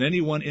better than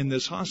anyone in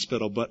this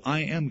hospital, but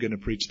I am going to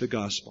preach the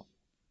gospel.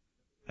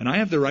 And I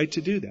have the right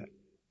to do that.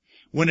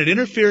 When it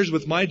interferes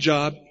with my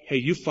job, hey,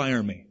 you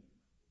fire me.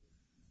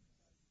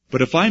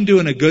 But if I'm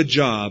doing a good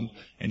job,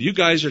 and you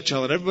guys are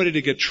telling everybody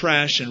to get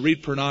trash and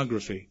read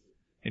pornography,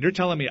 and you're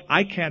telling me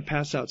I can't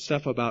pass out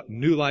stuff about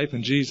new life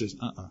in Jesus,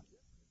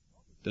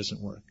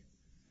 doesn't work.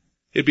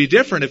 It'd be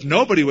different if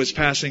nobody was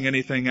passing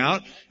anything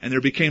out, and there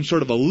became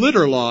sort of a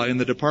litter law in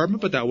the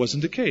department, but that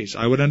wasn't the case.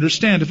 I would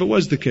understand if it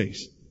was the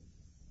case.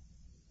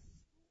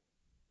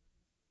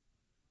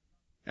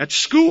 At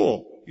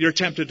school, you're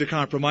tempted to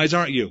compromise,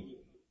 aren't you?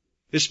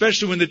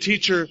 Especially when the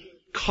teacher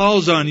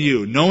calls on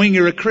you, knowing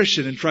you're a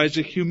Christian, and tries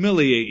to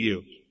humiliate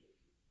you.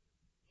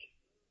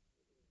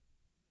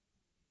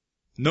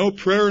 No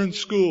prayer in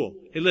school.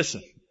 Hey,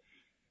 listen.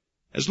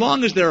 As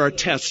long as there are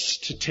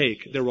tests to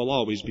take, there will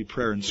always be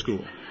prayer in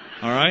school.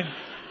 All right?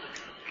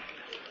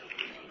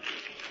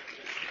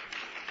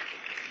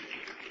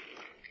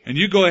 And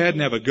you go ahead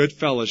and have a good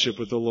fellowship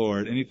with the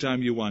Lord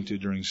anytime you want to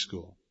during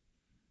school,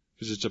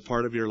 because it's a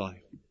part of your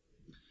life.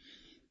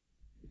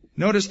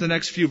 Notice the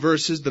next few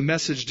verses. The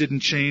message didn't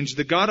change.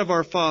 The God of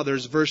our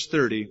fathers, verse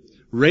 30,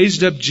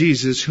 raised up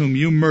Jesus, whom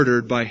you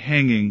murdered by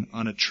hanging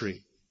on a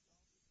tree.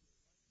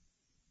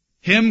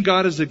 Him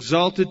God has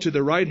exalted to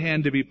the right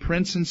hand to be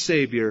Prince and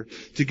Savior,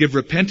 to give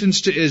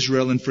repentance to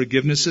Israel and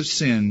forgiveness of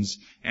sins.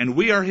 And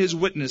we are His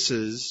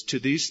witnesses to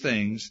these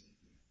things.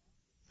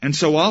 And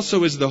so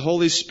also is the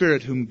Holy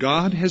Spirit, whom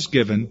God has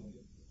given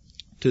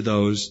to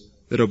those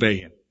that obey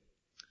Him.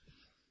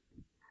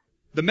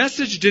 The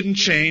message didn't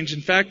change.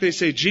 In fact, they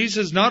say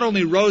Jesus not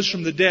only rose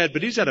from the dead,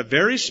 but He's at a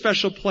very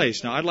special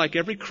place. Now, I'd like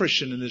every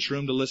Christian in this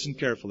room to listen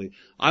carefully.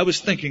 I was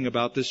thinking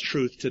about this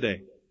truth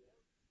today.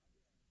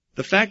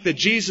 The fact that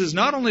Jesus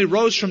not only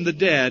rose from the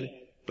dead,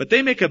 but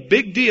they make a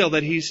big deal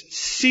that He's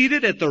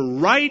seated at the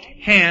right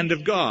hand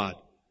of God.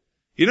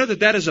 You know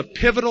that is a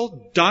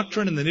pivotal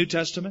doctrine in the New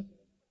Testament?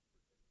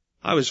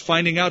 I was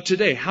finding out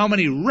today how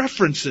many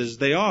references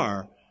they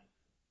are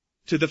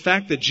to the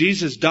fact that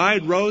Jesus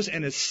died, rose,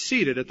 and is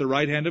seated at the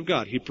right hand of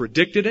God. He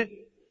predicted it.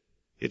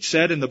 It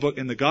said in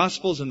the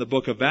Gospels, in the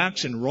book of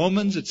Acts, in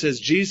Romans, it says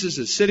Jesus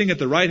is sitting at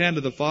the right hand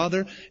of the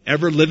Father,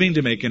 ever living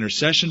to make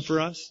intercession for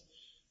us.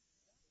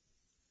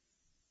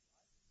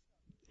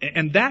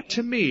 And that,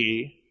 to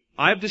me,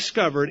 I've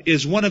discovered,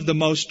 is one of the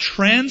most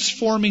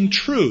transforming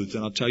truths,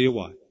 and I'll tell you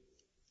why.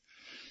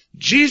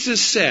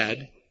 Jesus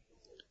said,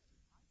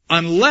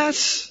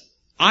 unless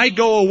I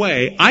go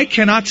away, I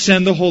cannot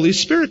send the Holy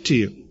Spirit to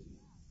you.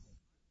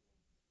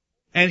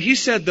 And He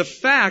said the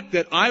fact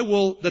that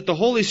that the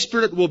Holy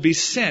Spirit will be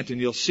sent, and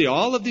you'll see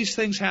all of these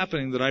things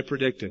happening that I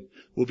predicted,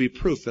 will be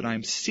proof that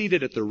I'm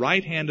seated at the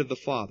right hand of the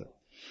Father.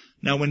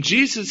 Now, when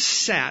Jesus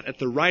sat at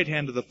the right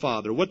hand of the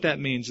Father, what that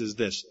means is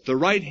this. The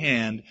right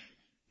hand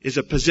is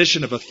a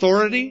position of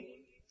authority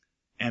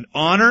and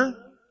honor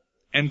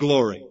and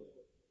glory.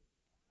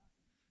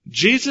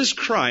 Jesus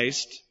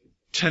Christ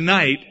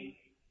tonight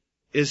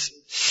is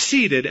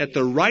seated at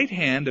the right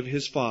hand of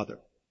His Father.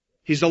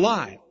 He's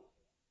alive.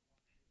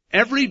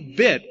 Every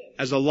bit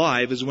as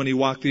alive as when He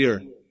walked the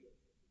earth.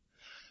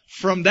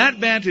 From that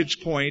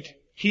vantage point,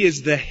 He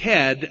is the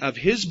head of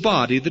His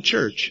body, the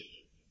church.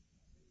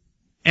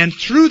 And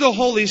through the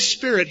Holy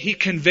Spirit, He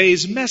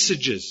conveys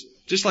messages,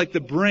 just like the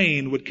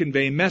brain would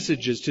convey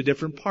messages to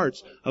different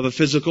parts of a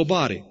physical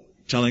body,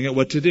 telling it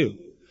what to do.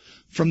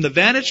 From the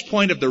vantage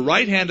point of the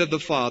right hand of the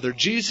Father,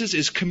 Jesus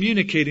is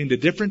communicating to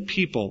different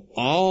people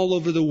all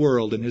over the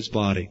world in His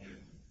body,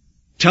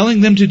 telling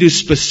them to do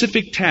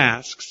specific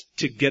tasks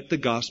to get the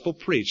gospel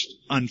preached.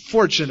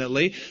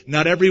 Unfortunately,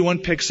 not everyone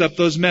picks up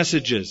those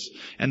messages,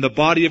 and the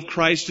body of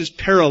Christ is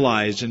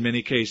paralyzed in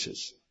many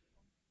cases.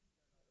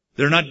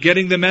 They're not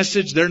getting the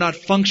message. They're not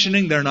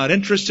functioning. They're not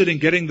interested in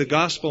getting the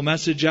gospel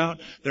message out.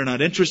 They're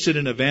not interested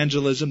in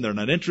evangelism. They're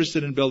not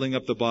interested in building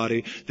up the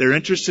body. They're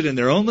interested in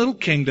their own little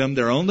kingdom,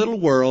 their own little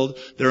world,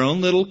 their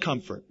own little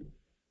comfort.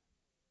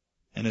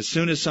 And as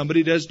soon as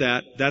somebody does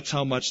that, that's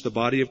how much the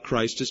body of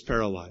Christ is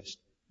paralyzed.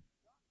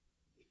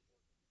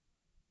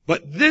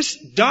 But this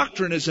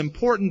doctrine is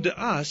important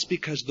to us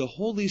because the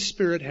Holy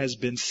Spirit has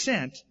been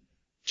sent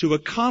to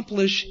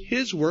accomplish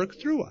His work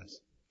through us.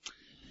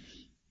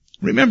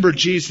 Remember,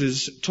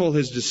 Jesus told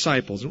His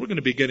disciples, and we're going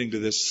to be getting to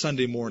this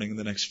Sunday morning in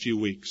the next few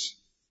weeks.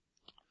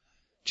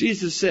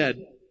 Jesus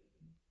said,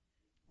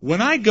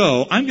 when I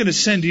go, I'm going to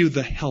send you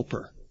the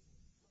Helper.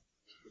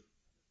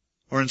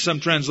 Or in some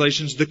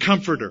translations, the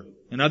Comforter.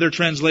 In other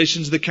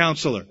translations, the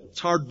Counselor. It's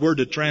a hard word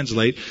to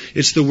translate.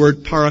 It's the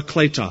word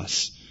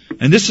parakletos.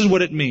 And this is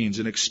what it means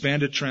in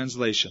expanded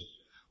translation.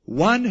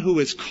 One who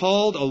is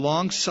called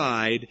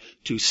alongside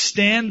to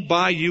stand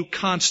by you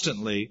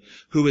constantly,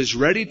 who is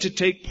ready to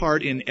take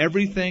part in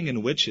everything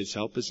in which His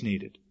help is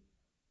needed.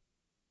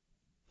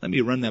 Let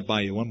me run that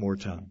by you one more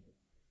time.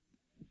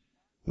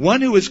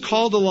 One who is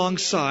called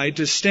alongside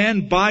to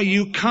stand by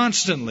you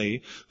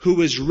constantly,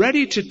 who is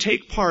ready to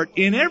take part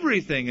in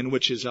everything in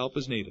which His help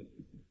is needed.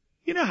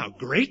 You know how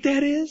great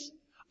that is?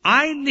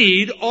 I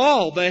need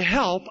all the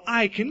help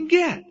I can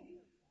get.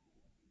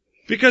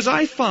 Because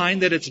I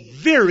find that it's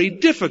very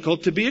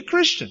difficult to be a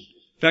Christian.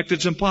 In fact,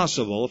 it's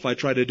impossible if I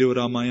try to do it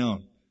on my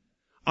own.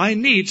 I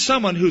need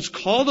someone who's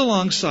called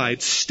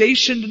alongside,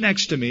 stationed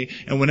next to me,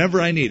 and whenever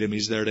I need Him,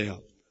 He's there to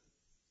help.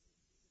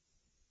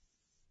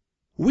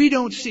 We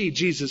don't see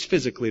Jesus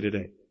physically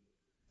today.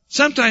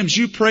 Sometimes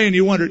you pray and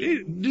you wonder,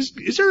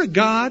 is there a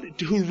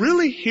God who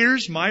really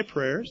hears my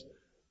prayers?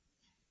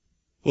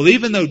 Well,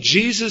 even though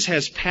Jesus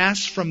has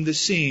passed from the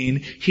scene,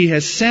 He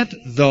has sent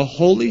the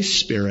Holy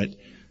Spirit,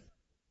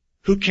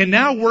 who can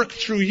now work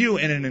through you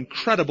in an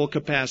incredible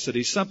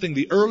capacity, something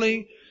the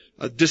early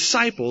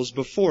disciples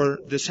before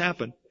this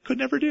happened could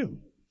never do.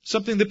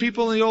 Something the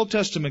people in the Old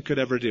Testament could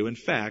ever do. In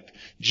fact,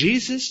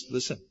 Jesus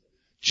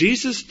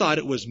thought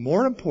it was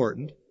more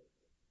important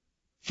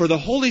for the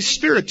Holy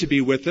Spirit to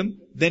be with him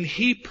than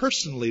he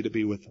personally to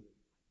be with him.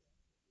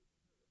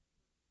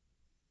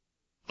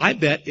 I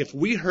bet if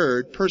we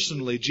heard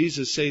personally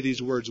Jesus say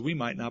these words, we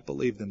might not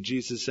believe them.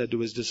 Jesus said to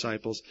his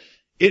disciples,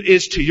 "It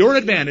is to your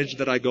advantage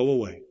that I go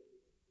away."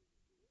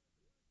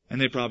 And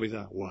they probably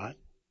thought, what?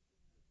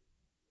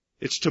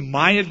 It's to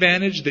my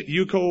advantage that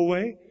you go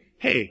away?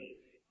 Hey,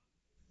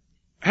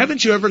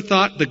 haven't you ever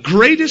thought the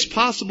greatest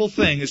possible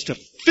thing is to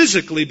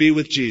physically be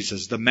with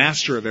Jesus, the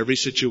master of every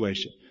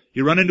situation?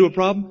 You run into a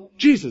problem?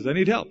 Jesus, I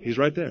need help. He's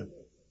right there.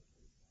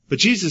 But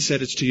Jesus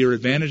said it's to your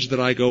advantage that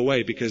I go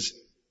away, because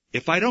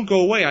if I don't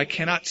go away, I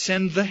cannot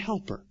send the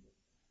helper.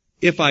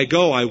 If I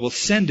go, I will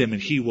send him,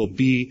 and he will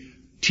be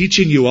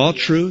teaching you all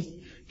truth.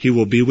 He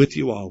will be with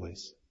you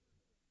always.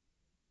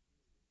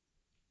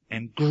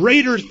 And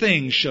greater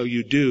things shall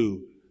you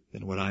do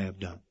than what I have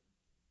done.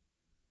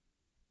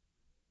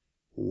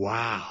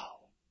 Wow.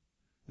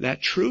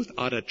 That truth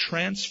ought to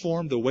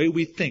transform the way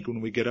we think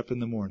when we get up in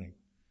the morning.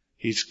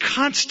 He's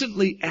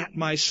constantly at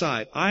my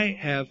side. I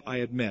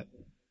admit,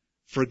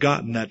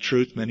 forgotten that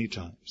truth many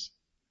times.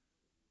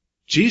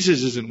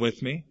 Jesus isn't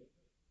with me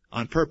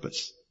on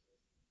purpose.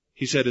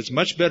 He said it's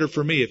much better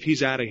for me if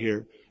he's out of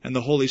here and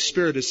the Holy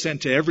Spirit is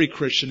sent to every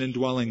Christian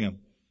indwelling him.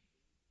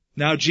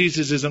 Now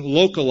Jesus isn't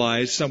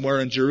localized somewhere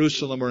in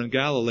Jerusalem or in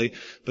Galilee,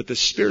 but the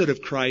Spirit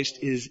of Christ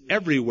is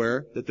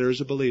everywhere that there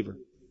is a believer.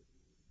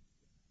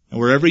 And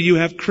wherever you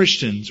have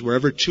Christians,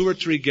 wherever 2 or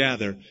 3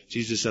 gather,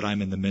 Jesus said,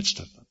 I'm in the midst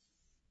of them.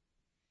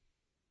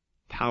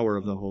 Power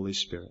of the Holy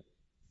Spirit.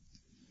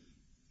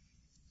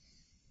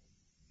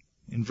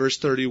 In verse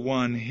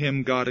 31,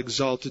 him God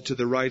exalted to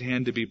the right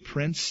hand to be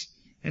Prince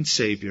and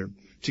Savior,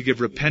 to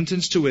give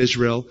repentance to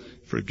Israel,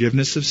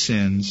 forgiveness of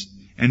sins,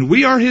 and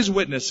we are his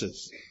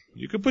witnesses.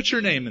 You can put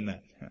your name in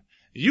that.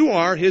 You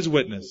are his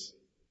witness.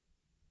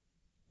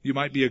 You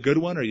might be a good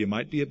one or you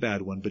might be a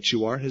bad one, but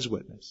you are his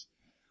witness.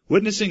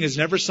 Witnessing is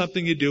never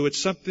something you do,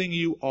 it's something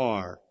you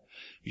are.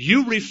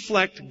 You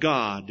reflect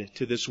God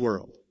to this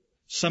world.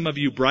 Some of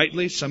you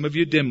brightly, some of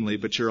you dimly,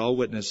 but you're all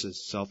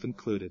witnesses,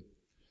 self-included.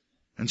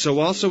 And so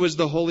also is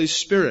the Holy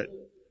Spirit,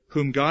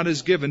 whom God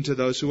has given to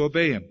those who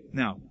obey him.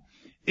 Now,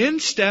 in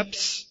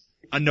steps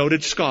a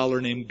noted scholar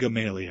named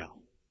Gamaliel.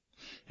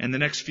 And the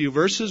next few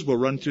verses, we'll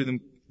run through them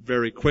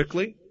very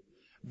quickly.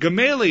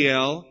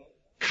 Gamaliel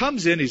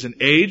comes in, he's an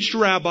aged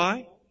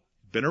rabbi,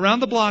 been around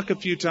the block a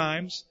few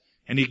times,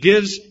 and he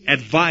gives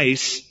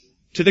advice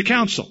to the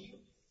council.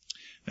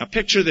 Now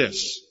picture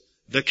this.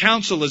 The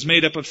council is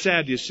made up of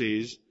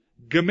Sadducees.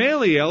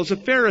 Gamaliel's a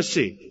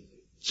Pharisee.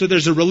 So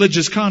there's a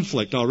religious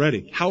conflict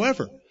already.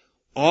 However,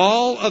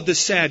 all of the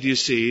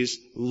Sadducees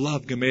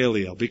love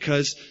Gamaliel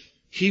because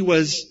he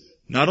was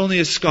not only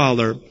a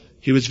scholar,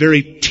 he was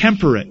very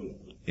temperate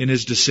in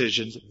his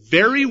decisions,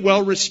 very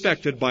well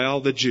respected by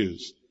all the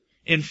Jews.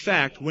 In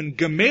fact, when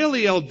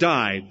Gamaliel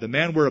died, the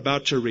man we're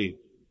about to read,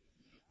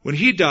 when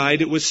he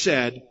died, it was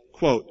said,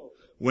 quote,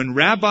 when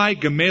Rabbi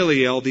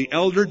Gamaliel the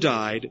elder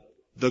died,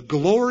 the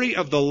glory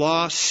of the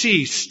law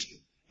ceased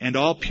and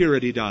all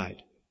purity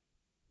died.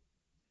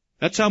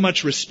 That's how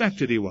much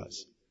respected he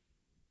was.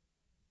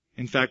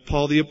 In fact,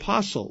 Paul the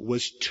Apostle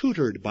was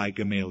tutored by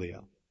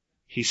Gamaliel.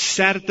 He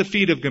sat at the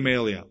feet of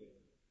Gamaliel.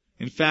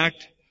 In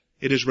fact,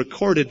 it is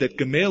recorded that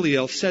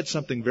Gamaliel said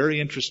something very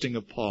interesting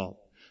of Paul.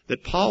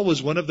 That Paul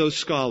was one of those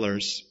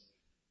scholars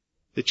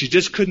that you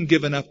just couldn't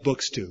give enough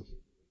books to.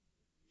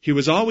 He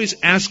was always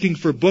asking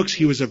for books.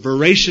 He was a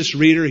voracious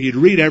reader. He'd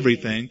read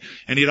everything.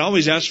 And he'd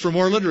always ask for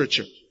more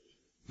literature.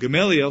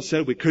 Gamaliel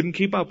said we couldn't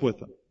keep up with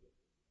him.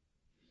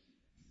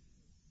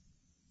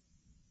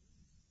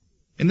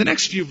 In the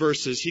next few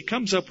verses, he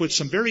comes up with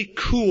some very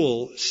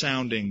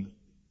cool-sounding,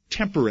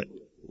 temperate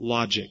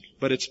logic,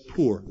 but it's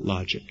poor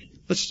logic.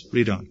 Let's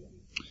read on.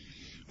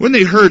 When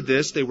they heard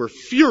this, they were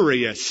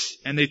furious,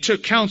 and they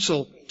took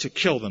counsel to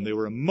kill them. They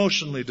were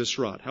emotionally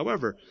distraught.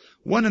 However,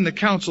 one in the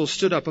council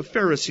stood up, a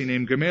Pharisee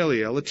named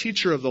Gamaliel, a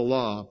teacher of the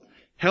law,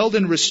 held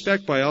in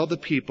respect by all the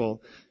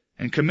people,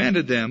 and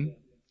commanded them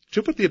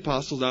to put the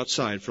apostles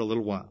outside for a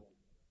little while.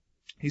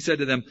 He said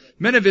to them,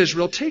 men of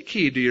Israel, take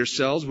heed to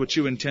yourselves what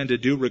you intend to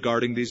do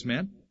regarding these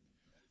men.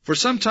 For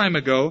some time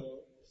ago,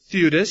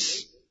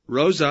 Theudas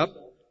rose up,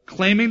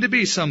 claiming to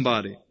be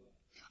somebody.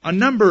 A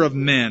number of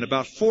men,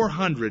 about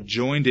 400,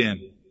 joined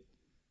in.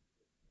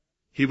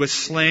 He was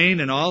slain,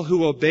 and all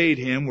who obeyed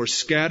him were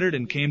scattered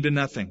and came to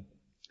nothing.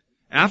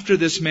 After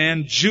this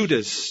man,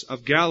 Judas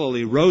of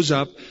Galilee rose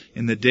up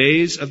in the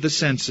days of the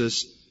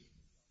census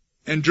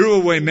and drew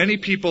away many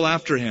people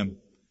after him.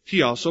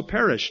 He also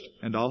perished,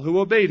 and all who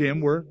obeyed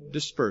him were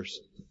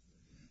dispersed.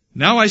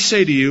 Now I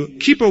say to you,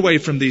 keep away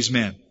from these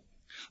men.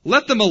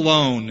 Let them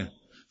alone.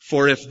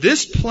 For if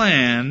this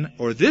plan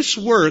or this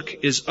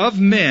work is of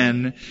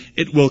men,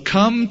 it will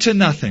come to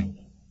nothing.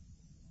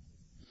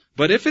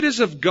 But if it is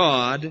of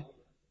God,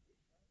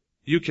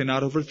 you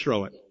cannot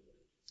overthrow it,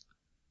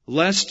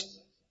 lest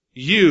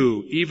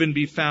you even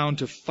be found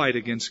to fight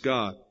against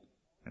God?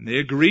 And they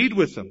agreed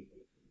with them.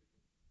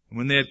 And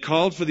when they had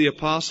called for the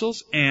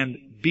apostles and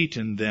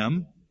beaten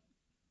them,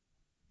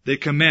 they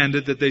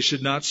commanded that they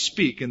should not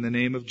speak in the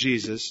name of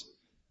Jesus,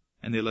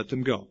 and they let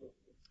them go.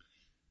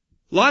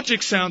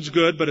 Logic sounds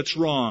good, but it's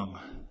wrong.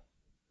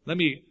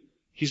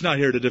 He's not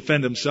here to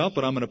defend himself,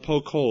 but I'm going to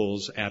poke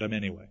holes at him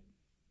anyway.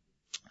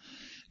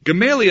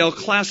 Gamaliel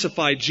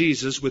classified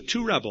Jesus with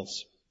two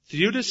rebels,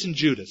 Theudas and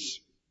Judas,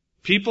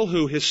 people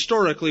who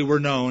historically were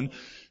known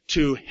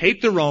to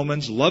hate the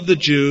Romans, love the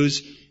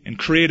Jews, and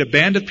create a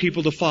band of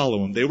people to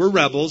follow him. They were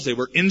rebels, they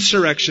were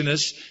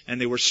insurrectionists, and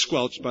they were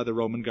squelched by the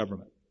Roman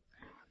government.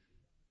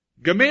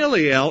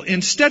 Gamaliel,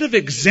 instead of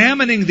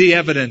examining the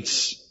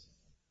evidence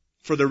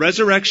for the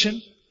resurrection,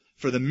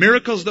 for the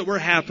miracles that were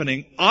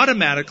happening,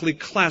 automatically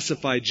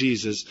classified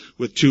Jesus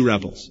with two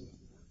rebels.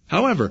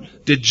 However,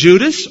 did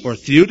Judas or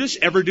Theudas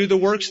ever do the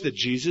works that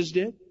Jesus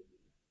did?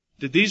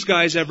 Did these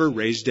guys ever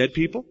raise dead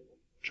people?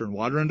 Turn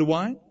water into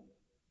wine?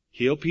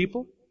 Heal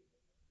people?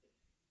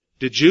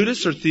 Did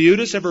Judas or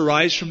Theudas ever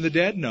rise from the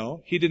dead?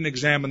 No. He didn't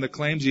examine the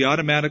claims. He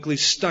automatically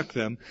stuck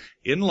them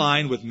in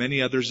line with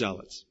many other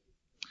zealots.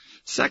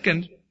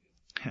 Second,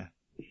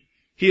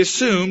 he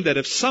assumed that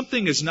if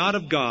something is not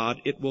of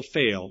God, it will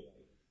fail.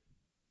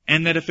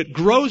 And that if it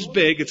grows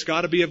big, it's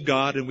got to be of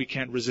God and we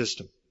can't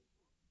resist him.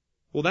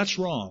 Well, that's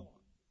wrong.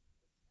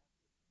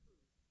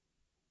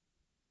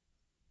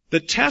 The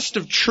test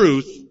of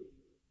truth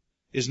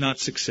is not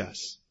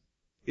success.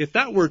 If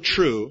that were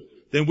true,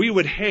 then we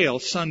would hail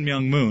Sun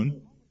Myung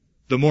Moon,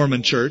 the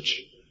Mormon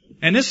Church,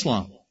 and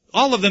Islam.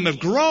 All of them have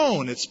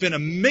grown. It's been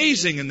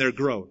amazing in their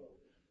growth.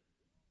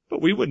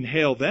 But we wouldn't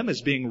hail them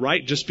as being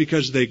right just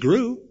because they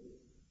grew.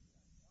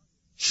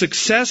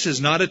 Success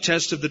is not a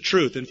test of the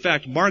truth. In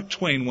fact, Mark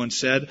Twain once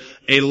said,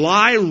 "A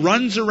lie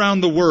runs around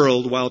the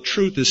world while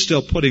truth is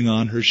still putting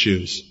on her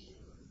shoes."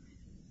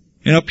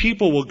 You know,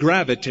 people will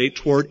gravitate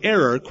toward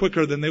error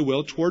quicker than they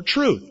will toward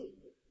truth.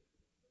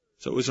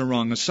 So it was a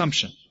wrong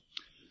assumption.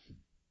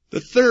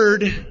 The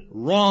third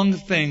wrong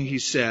thing he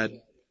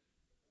said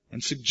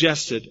and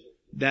suggested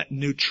that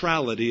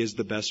neutrality is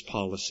the best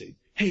policy.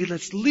 Hey,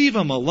 let's leave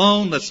them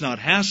alone. Let's not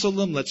hassle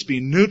them. Let's be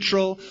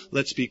neutral.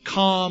 Let's be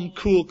calm,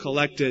 cool,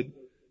 collected.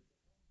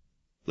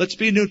 Let's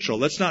be neutral.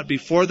 Let's not be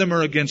for them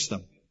or against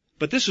them.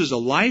 But this was a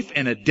life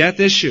and a death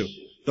issue.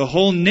 The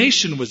whole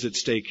nation was at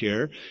stake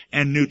here,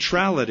 and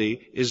neutrality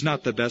is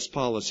not the best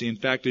policy. In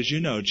fact, as you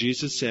know,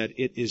 Jesus said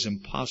it is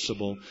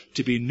impossible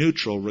to be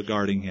neutral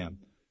regarding him.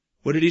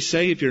 What did he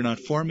say? If you're not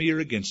for me, you're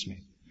against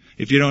me.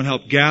 If you don't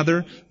help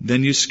gather,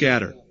 then you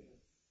scatter.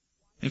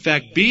 In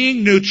fact,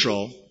 being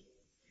neutral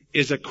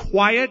is a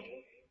quiet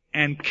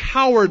and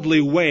cowardly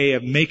way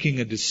of making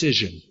a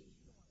decision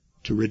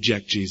to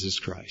reject Jesus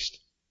Christ.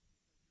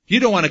 You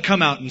don't want to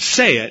come out and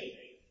say it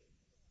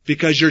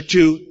because you're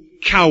too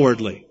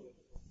cowardly.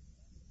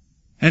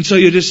 And so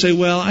you just say,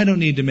 well, I don't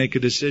need to make a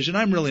decision.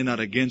 I'm really not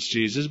against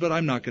Jesus, but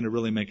I'm not going to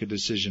really make a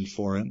decision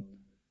for him.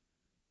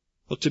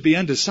 Well, to be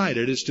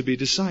undecided is to be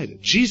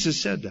decided.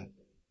 Jesus said that.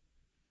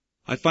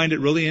 I find it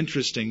really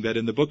interesting that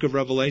in the book of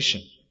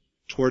Revelation,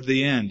 toward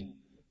the end,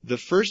 the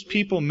first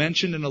people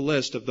mentioned in a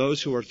list of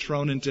those who are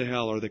thrown into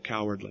hell are the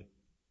cowardly.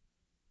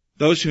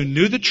 Those who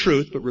knew the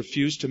truth but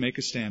refused to make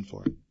a stand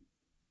for it.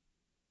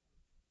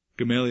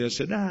 Gamaliel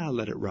said,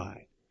 let it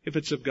ride. If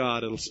it's of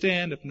God, it'll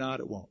stand. If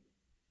not, it won't.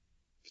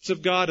 If it's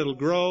of God, it'll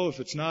grow. If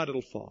it's not,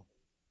 it'll fall.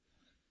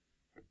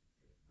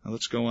 Now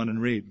let's go on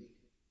and read.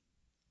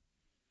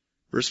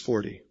 Verse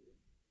 40.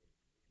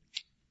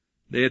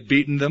 They had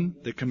beaten them.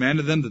 They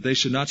commanded them that they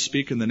should not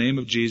speak in the name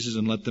of Jesus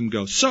and let them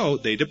go. So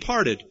they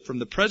departed from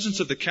the presence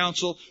of the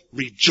council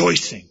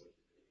rejoicing.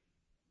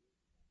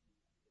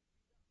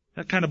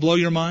 That kind of blow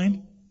your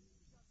mind?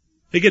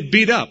 They get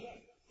beat up.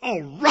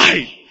 All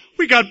right.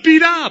 We got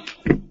beat up.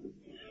 Isn't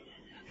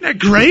that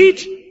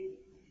great?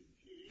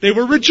 They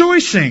were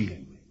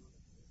rejoicing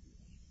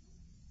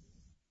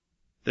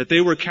that they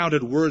were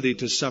counted worthy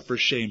to suffer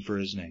shame for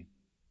his name.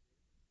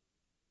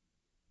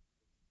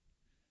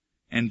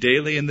 And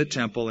daily in the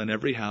temple and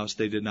every house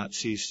they did not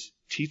cease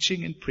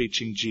teaching and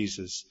preaching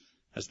Jesus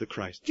as the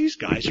Christ. These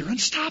guys are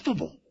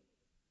unstoppable.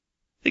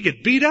 They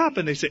get beat up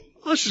and they say,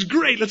 this is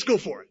great, let's go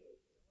for it.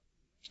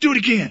 Let's do it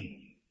again.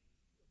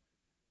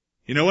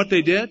 You know what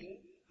they did?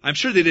 I'm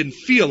sure they didn't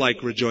feel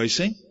like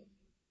rejoicing,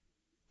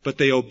 but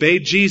they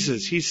obeyed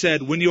Jesus. He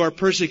said, when you are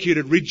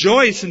persecuted,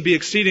 rejoice and be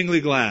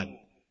exceedingly glad,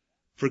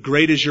 for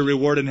great is your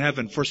reward in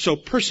heaven. For so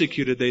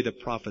persecuted they the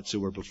prophets who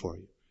were before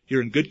you.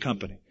 You're in good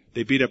company.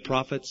 They beat up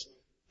prophets.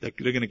 They're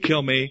going to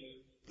kill me.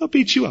 They'll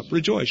beat you up.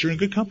 Rejoice. You're in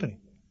good company.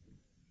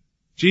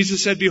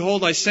 Jesus said,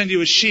 behold, I send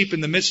you as sheep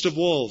in the midst of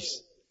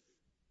wolves.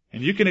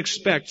 And you can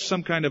expect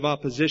some kind of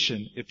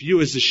opposition if you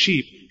as a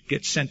sheep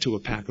get sent to a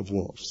pack of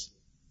wolves.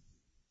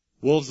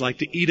 Wolves like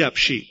to eat up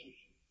sheep.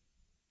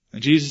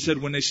 And Jesus said,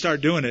 when they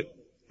start doing it,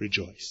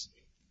 rejoice.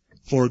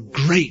 For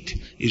great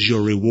is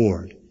your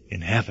reward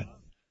in heaven.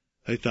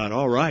 They thought,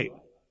 all right,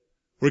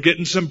 we're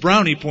getting some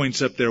brownie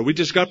points up there. We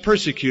just got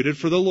persecuted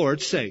for the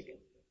Lord's sake.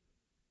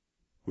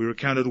 We were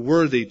counted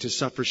worthy to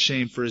suffer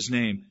shame for His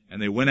name.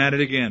 And they went at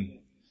it again.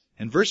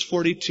 And verse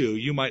 42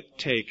 you might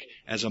take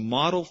as a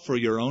model for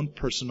your own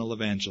personal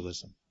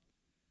evangelism.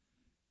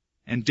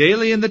 And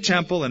daily in the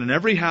temple and in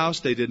every house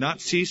they did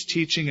not cease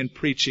teaching and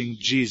preaching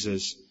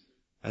Jesus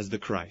as the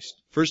Christ.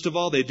 First of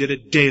all, they did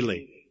it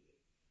daily.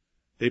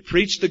 They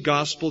preached the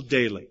gospel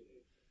daily.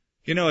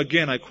 You know,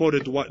 again, I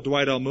quoted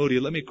Dwight L. Moody.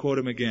 Let me quote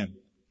him again.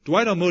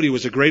 Dwight L. Moody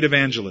was a great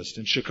evangelist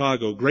in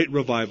Chicago. Great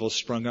revival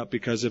sprung up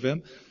because of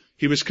him.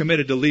 He was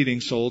committed to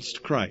leading souls to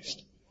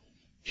Christ.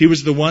 He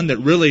was the one that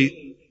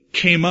really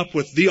came up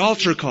with the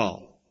altar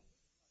call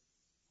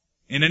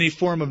in any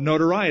form of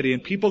notoriety,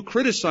 and people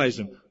criticized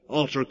him.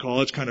 Altar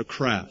call, it's kind of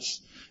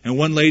crass. And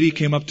one lady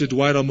came up to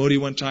Dwight L. Moody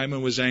one time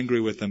and was angry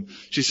with him.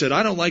 She said,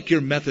 I don't like your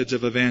methods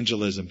of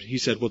evangelism. He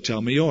said, well,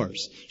 tell me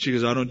yours. She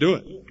goes, I don't do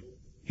it.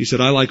 He said,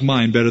 I like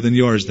mine better than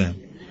yours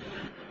then.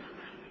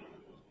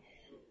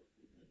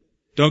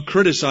 Don't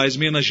criticize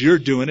me unless you're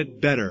doing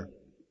it better.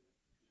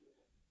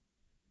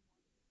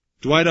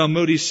 Dwight L.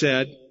 Moody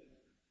said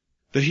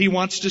that he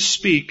wants to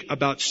speak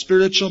about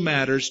spiritual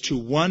matters to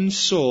one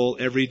soul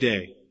every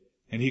day.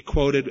 And he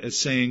quoted as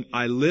saying,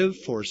 I live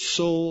for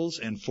souls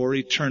and for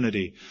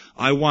eternity.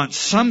 I want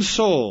some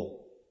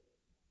soul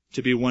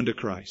to be won to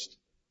Christ.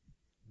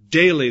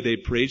 Daily they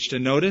preached,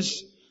 and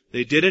notice,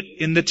 they did it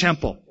in the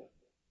temple.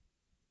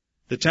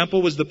 The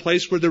temple was the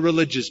place where the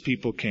religious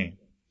people came.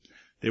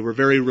 They were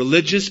very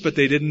religious, but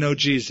they didn't know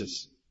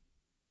Jesus.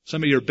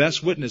 Some of your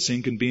best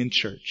witnessing can be in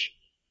church.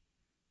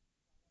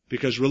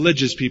 Because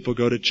religious people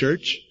go to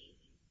church,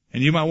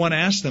 and you might want to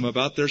ask them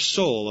about their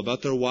soul,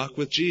 about their walk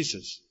with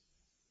Jesus.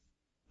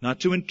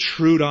 Not to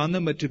intrude on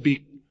them, but to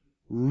be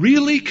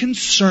really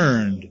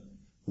concerned,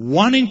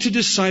 wanting to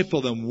disciple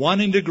them,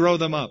 wanting to grow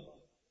them up.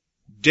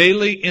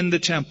 Daily in the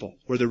temple,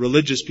 where the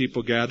religious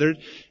people gathered,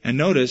 and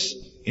notice,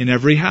 in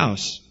every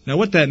house. Now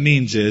what that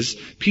means is,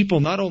 people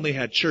not only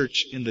had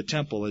church in the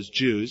temple as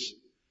Jews,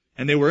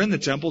 and they were in the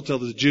temple till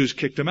the Jews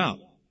kicked them out.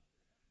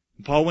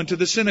 And Paul went to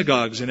the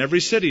synagogues in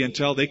every city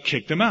until they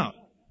kicked them out.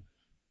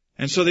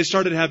 And so they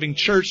started having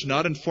church,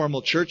 not in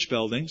formal church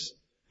buildings,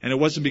 and it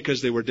wasn't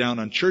because they were down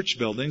on church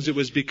buildings, it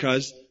was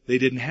because they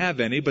didn't have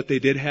any, but they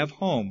did have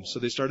homes. So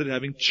they started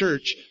having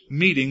church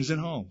meetings in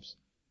homes.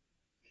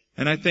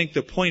 And I think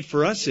the point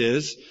for us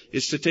is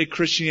to take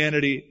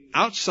Christianity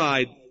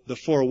outside the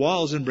four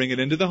walls and bring it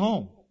into the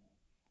home.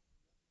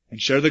 And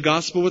share the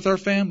gospel with our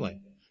family.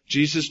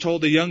 Jesus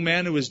told the young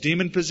man who was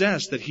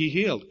demon-possessed that he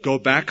healed, go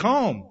back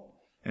home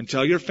and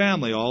tell your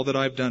family all that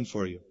I've done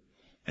for you.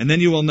 And then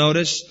you will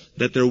notice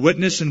that their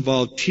witness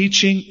involved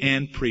teaching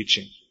and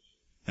preaching.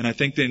 And I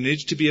think there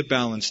needs to be a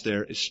balance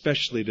there,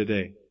 especially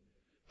today.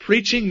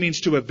 Preaching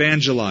means to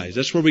evangelize.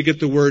 That's where we get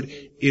the word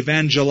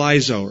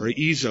evangelizo or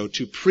ezo,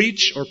 to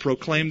preach or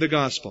proclaim the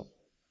gospel.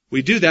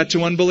 We do that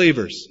to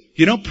unbelievers.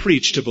 You don't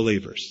preach to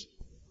believers.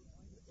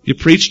 You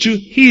preach to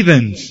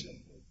heathens.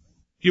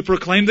 You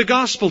proclaim the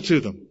gospel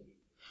to them.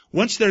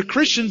 Once they're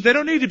Christians, they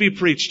don't need to be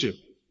preached to.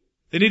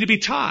 They need to be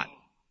taught.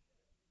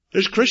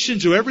 There's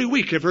Christians who every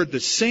week have heard the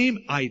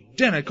same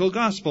identical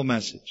gospel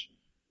message.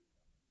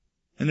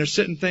 And they're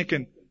sitting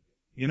thinking,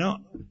 you know,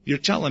 you're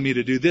telling me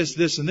to do this,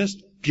 this, and this.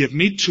 Give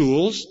me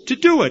tools to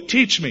do it.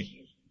 Teach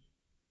me.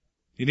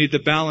 You need the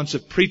balance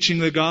of preaching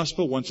the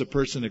gospel once a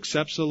person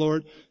accepts the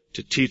Lord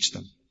to teach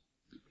them.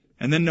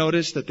 And then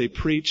notice that they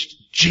preached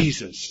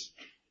Jesus.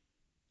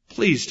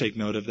 Please take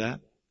note of that.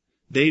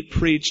 They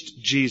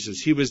preached Jesus.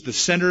 He was the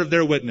center of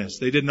their witness.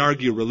 They didn't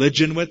argue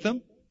religion with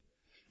them.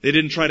 They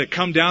didn't try to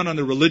come down on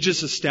the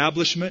religious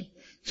establishment.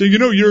 So, you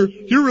know, your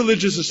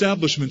religious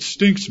establishment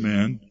stinks,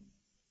 man.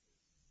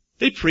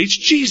 They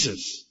preached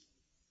Jesus.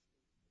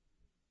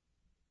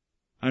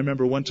 I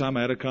remember one time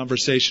I had a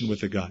conversation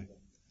with a guy.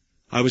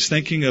 I was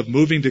thinking of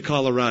moving to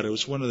Colorado. It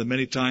was one of the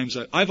many times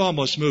I've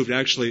almost moved,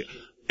 actually,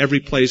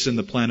 every place in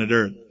the planet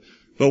Earth.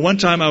 But one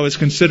time I was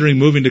considering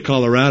moving to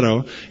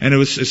Colorado, and it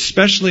was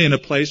especially in a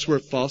place where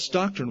false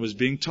doctrine was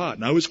being taught.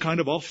 And I was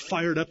kind of all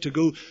fired up to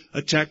go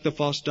attack the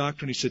false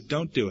doctrine. He said,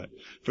 don't do it.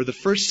 For the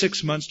first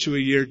 6 months to a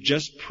year,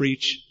 just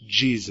preach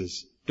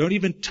Jesus. Don't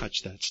even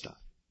touch that stuff.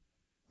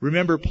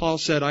 Remember, Paul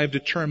said, I have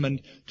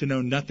determined to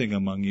know nothing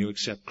among you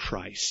except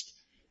Christ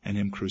and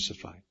Him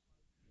crucified.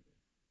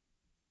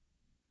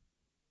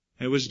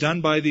 And it was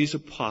done by these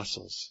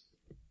apostles,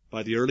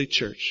 by the early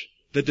church,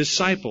 the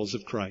disciples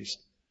of Christ.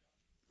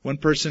 One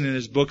person in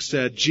his book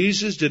said,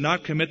 Jesus did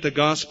not commit the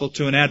gospel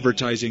to an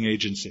advertising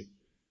agency,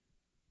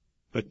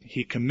 but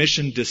He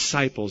commissioned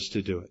disciples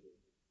to do it.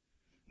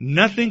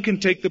 Nothing can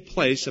take the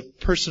place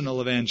of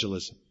personal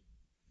evangelism,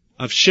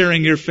 of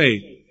sharing your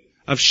faith,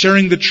 of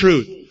sharing the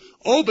truth.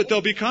 Oh, but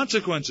there'll be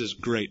consequences.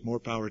 Great, more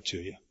power to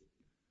you.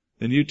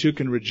 Then you too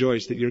can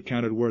rejoice that you're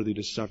counted worthy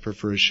to suffer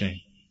for His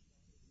shame.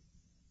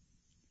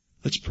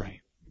 Let's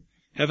pray.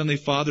 Heavenly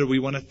Father, we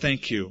want to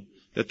thank You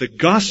that the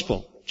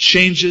gospel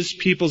changes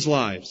people's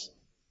lives.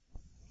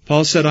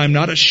 Paul said, I'm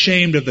not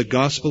ashamed of the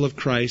gospel of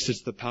Christ.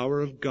 It's the power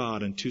of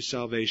God unto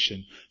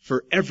salvation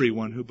for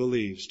everyone who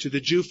believes, to the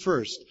Jew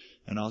first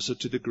and also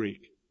to the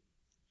Greek.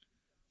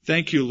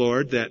 Thank You,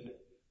 Lord, that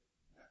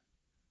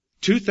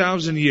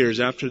 2,000 years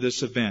after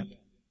this event,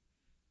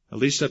 at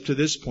least up to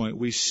this point,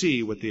 we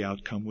see what the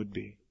outcome would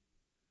be.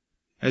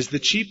 As the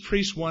chief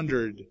priests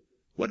wondered,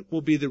 what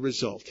will be the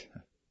result?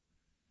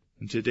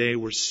 And today,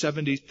 where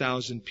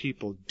 70,000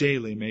 people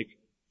daily make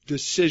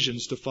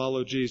decisions to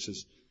follow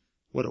Jesus.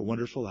 What a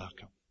wonderful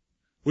outcome.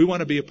 We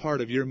want to be a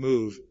part of your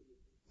move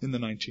in the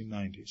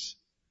 1990s.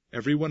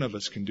 Every one of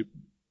us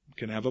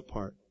can have a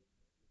part.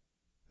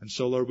 And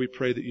so, Lord, we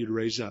pray that you'd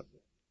raise up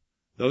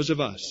those of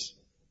us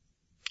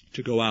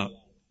to go out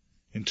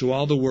into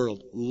all the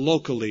world,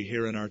 locally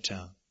here in our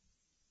town.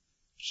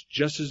 It's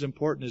just as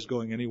important as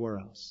going anywhere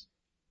else.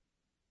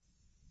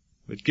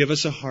 But give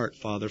us a heart,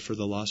 Father, for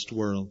the lost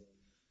world.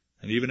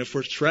 And even if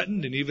we're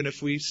threatened and even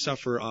if we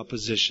suffer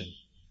opposition,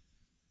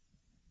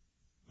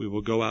 we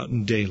will go out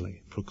and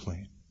daily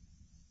proclaim.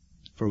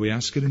 For we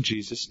ask it in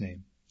Jesus'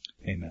 name.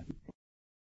 Amen.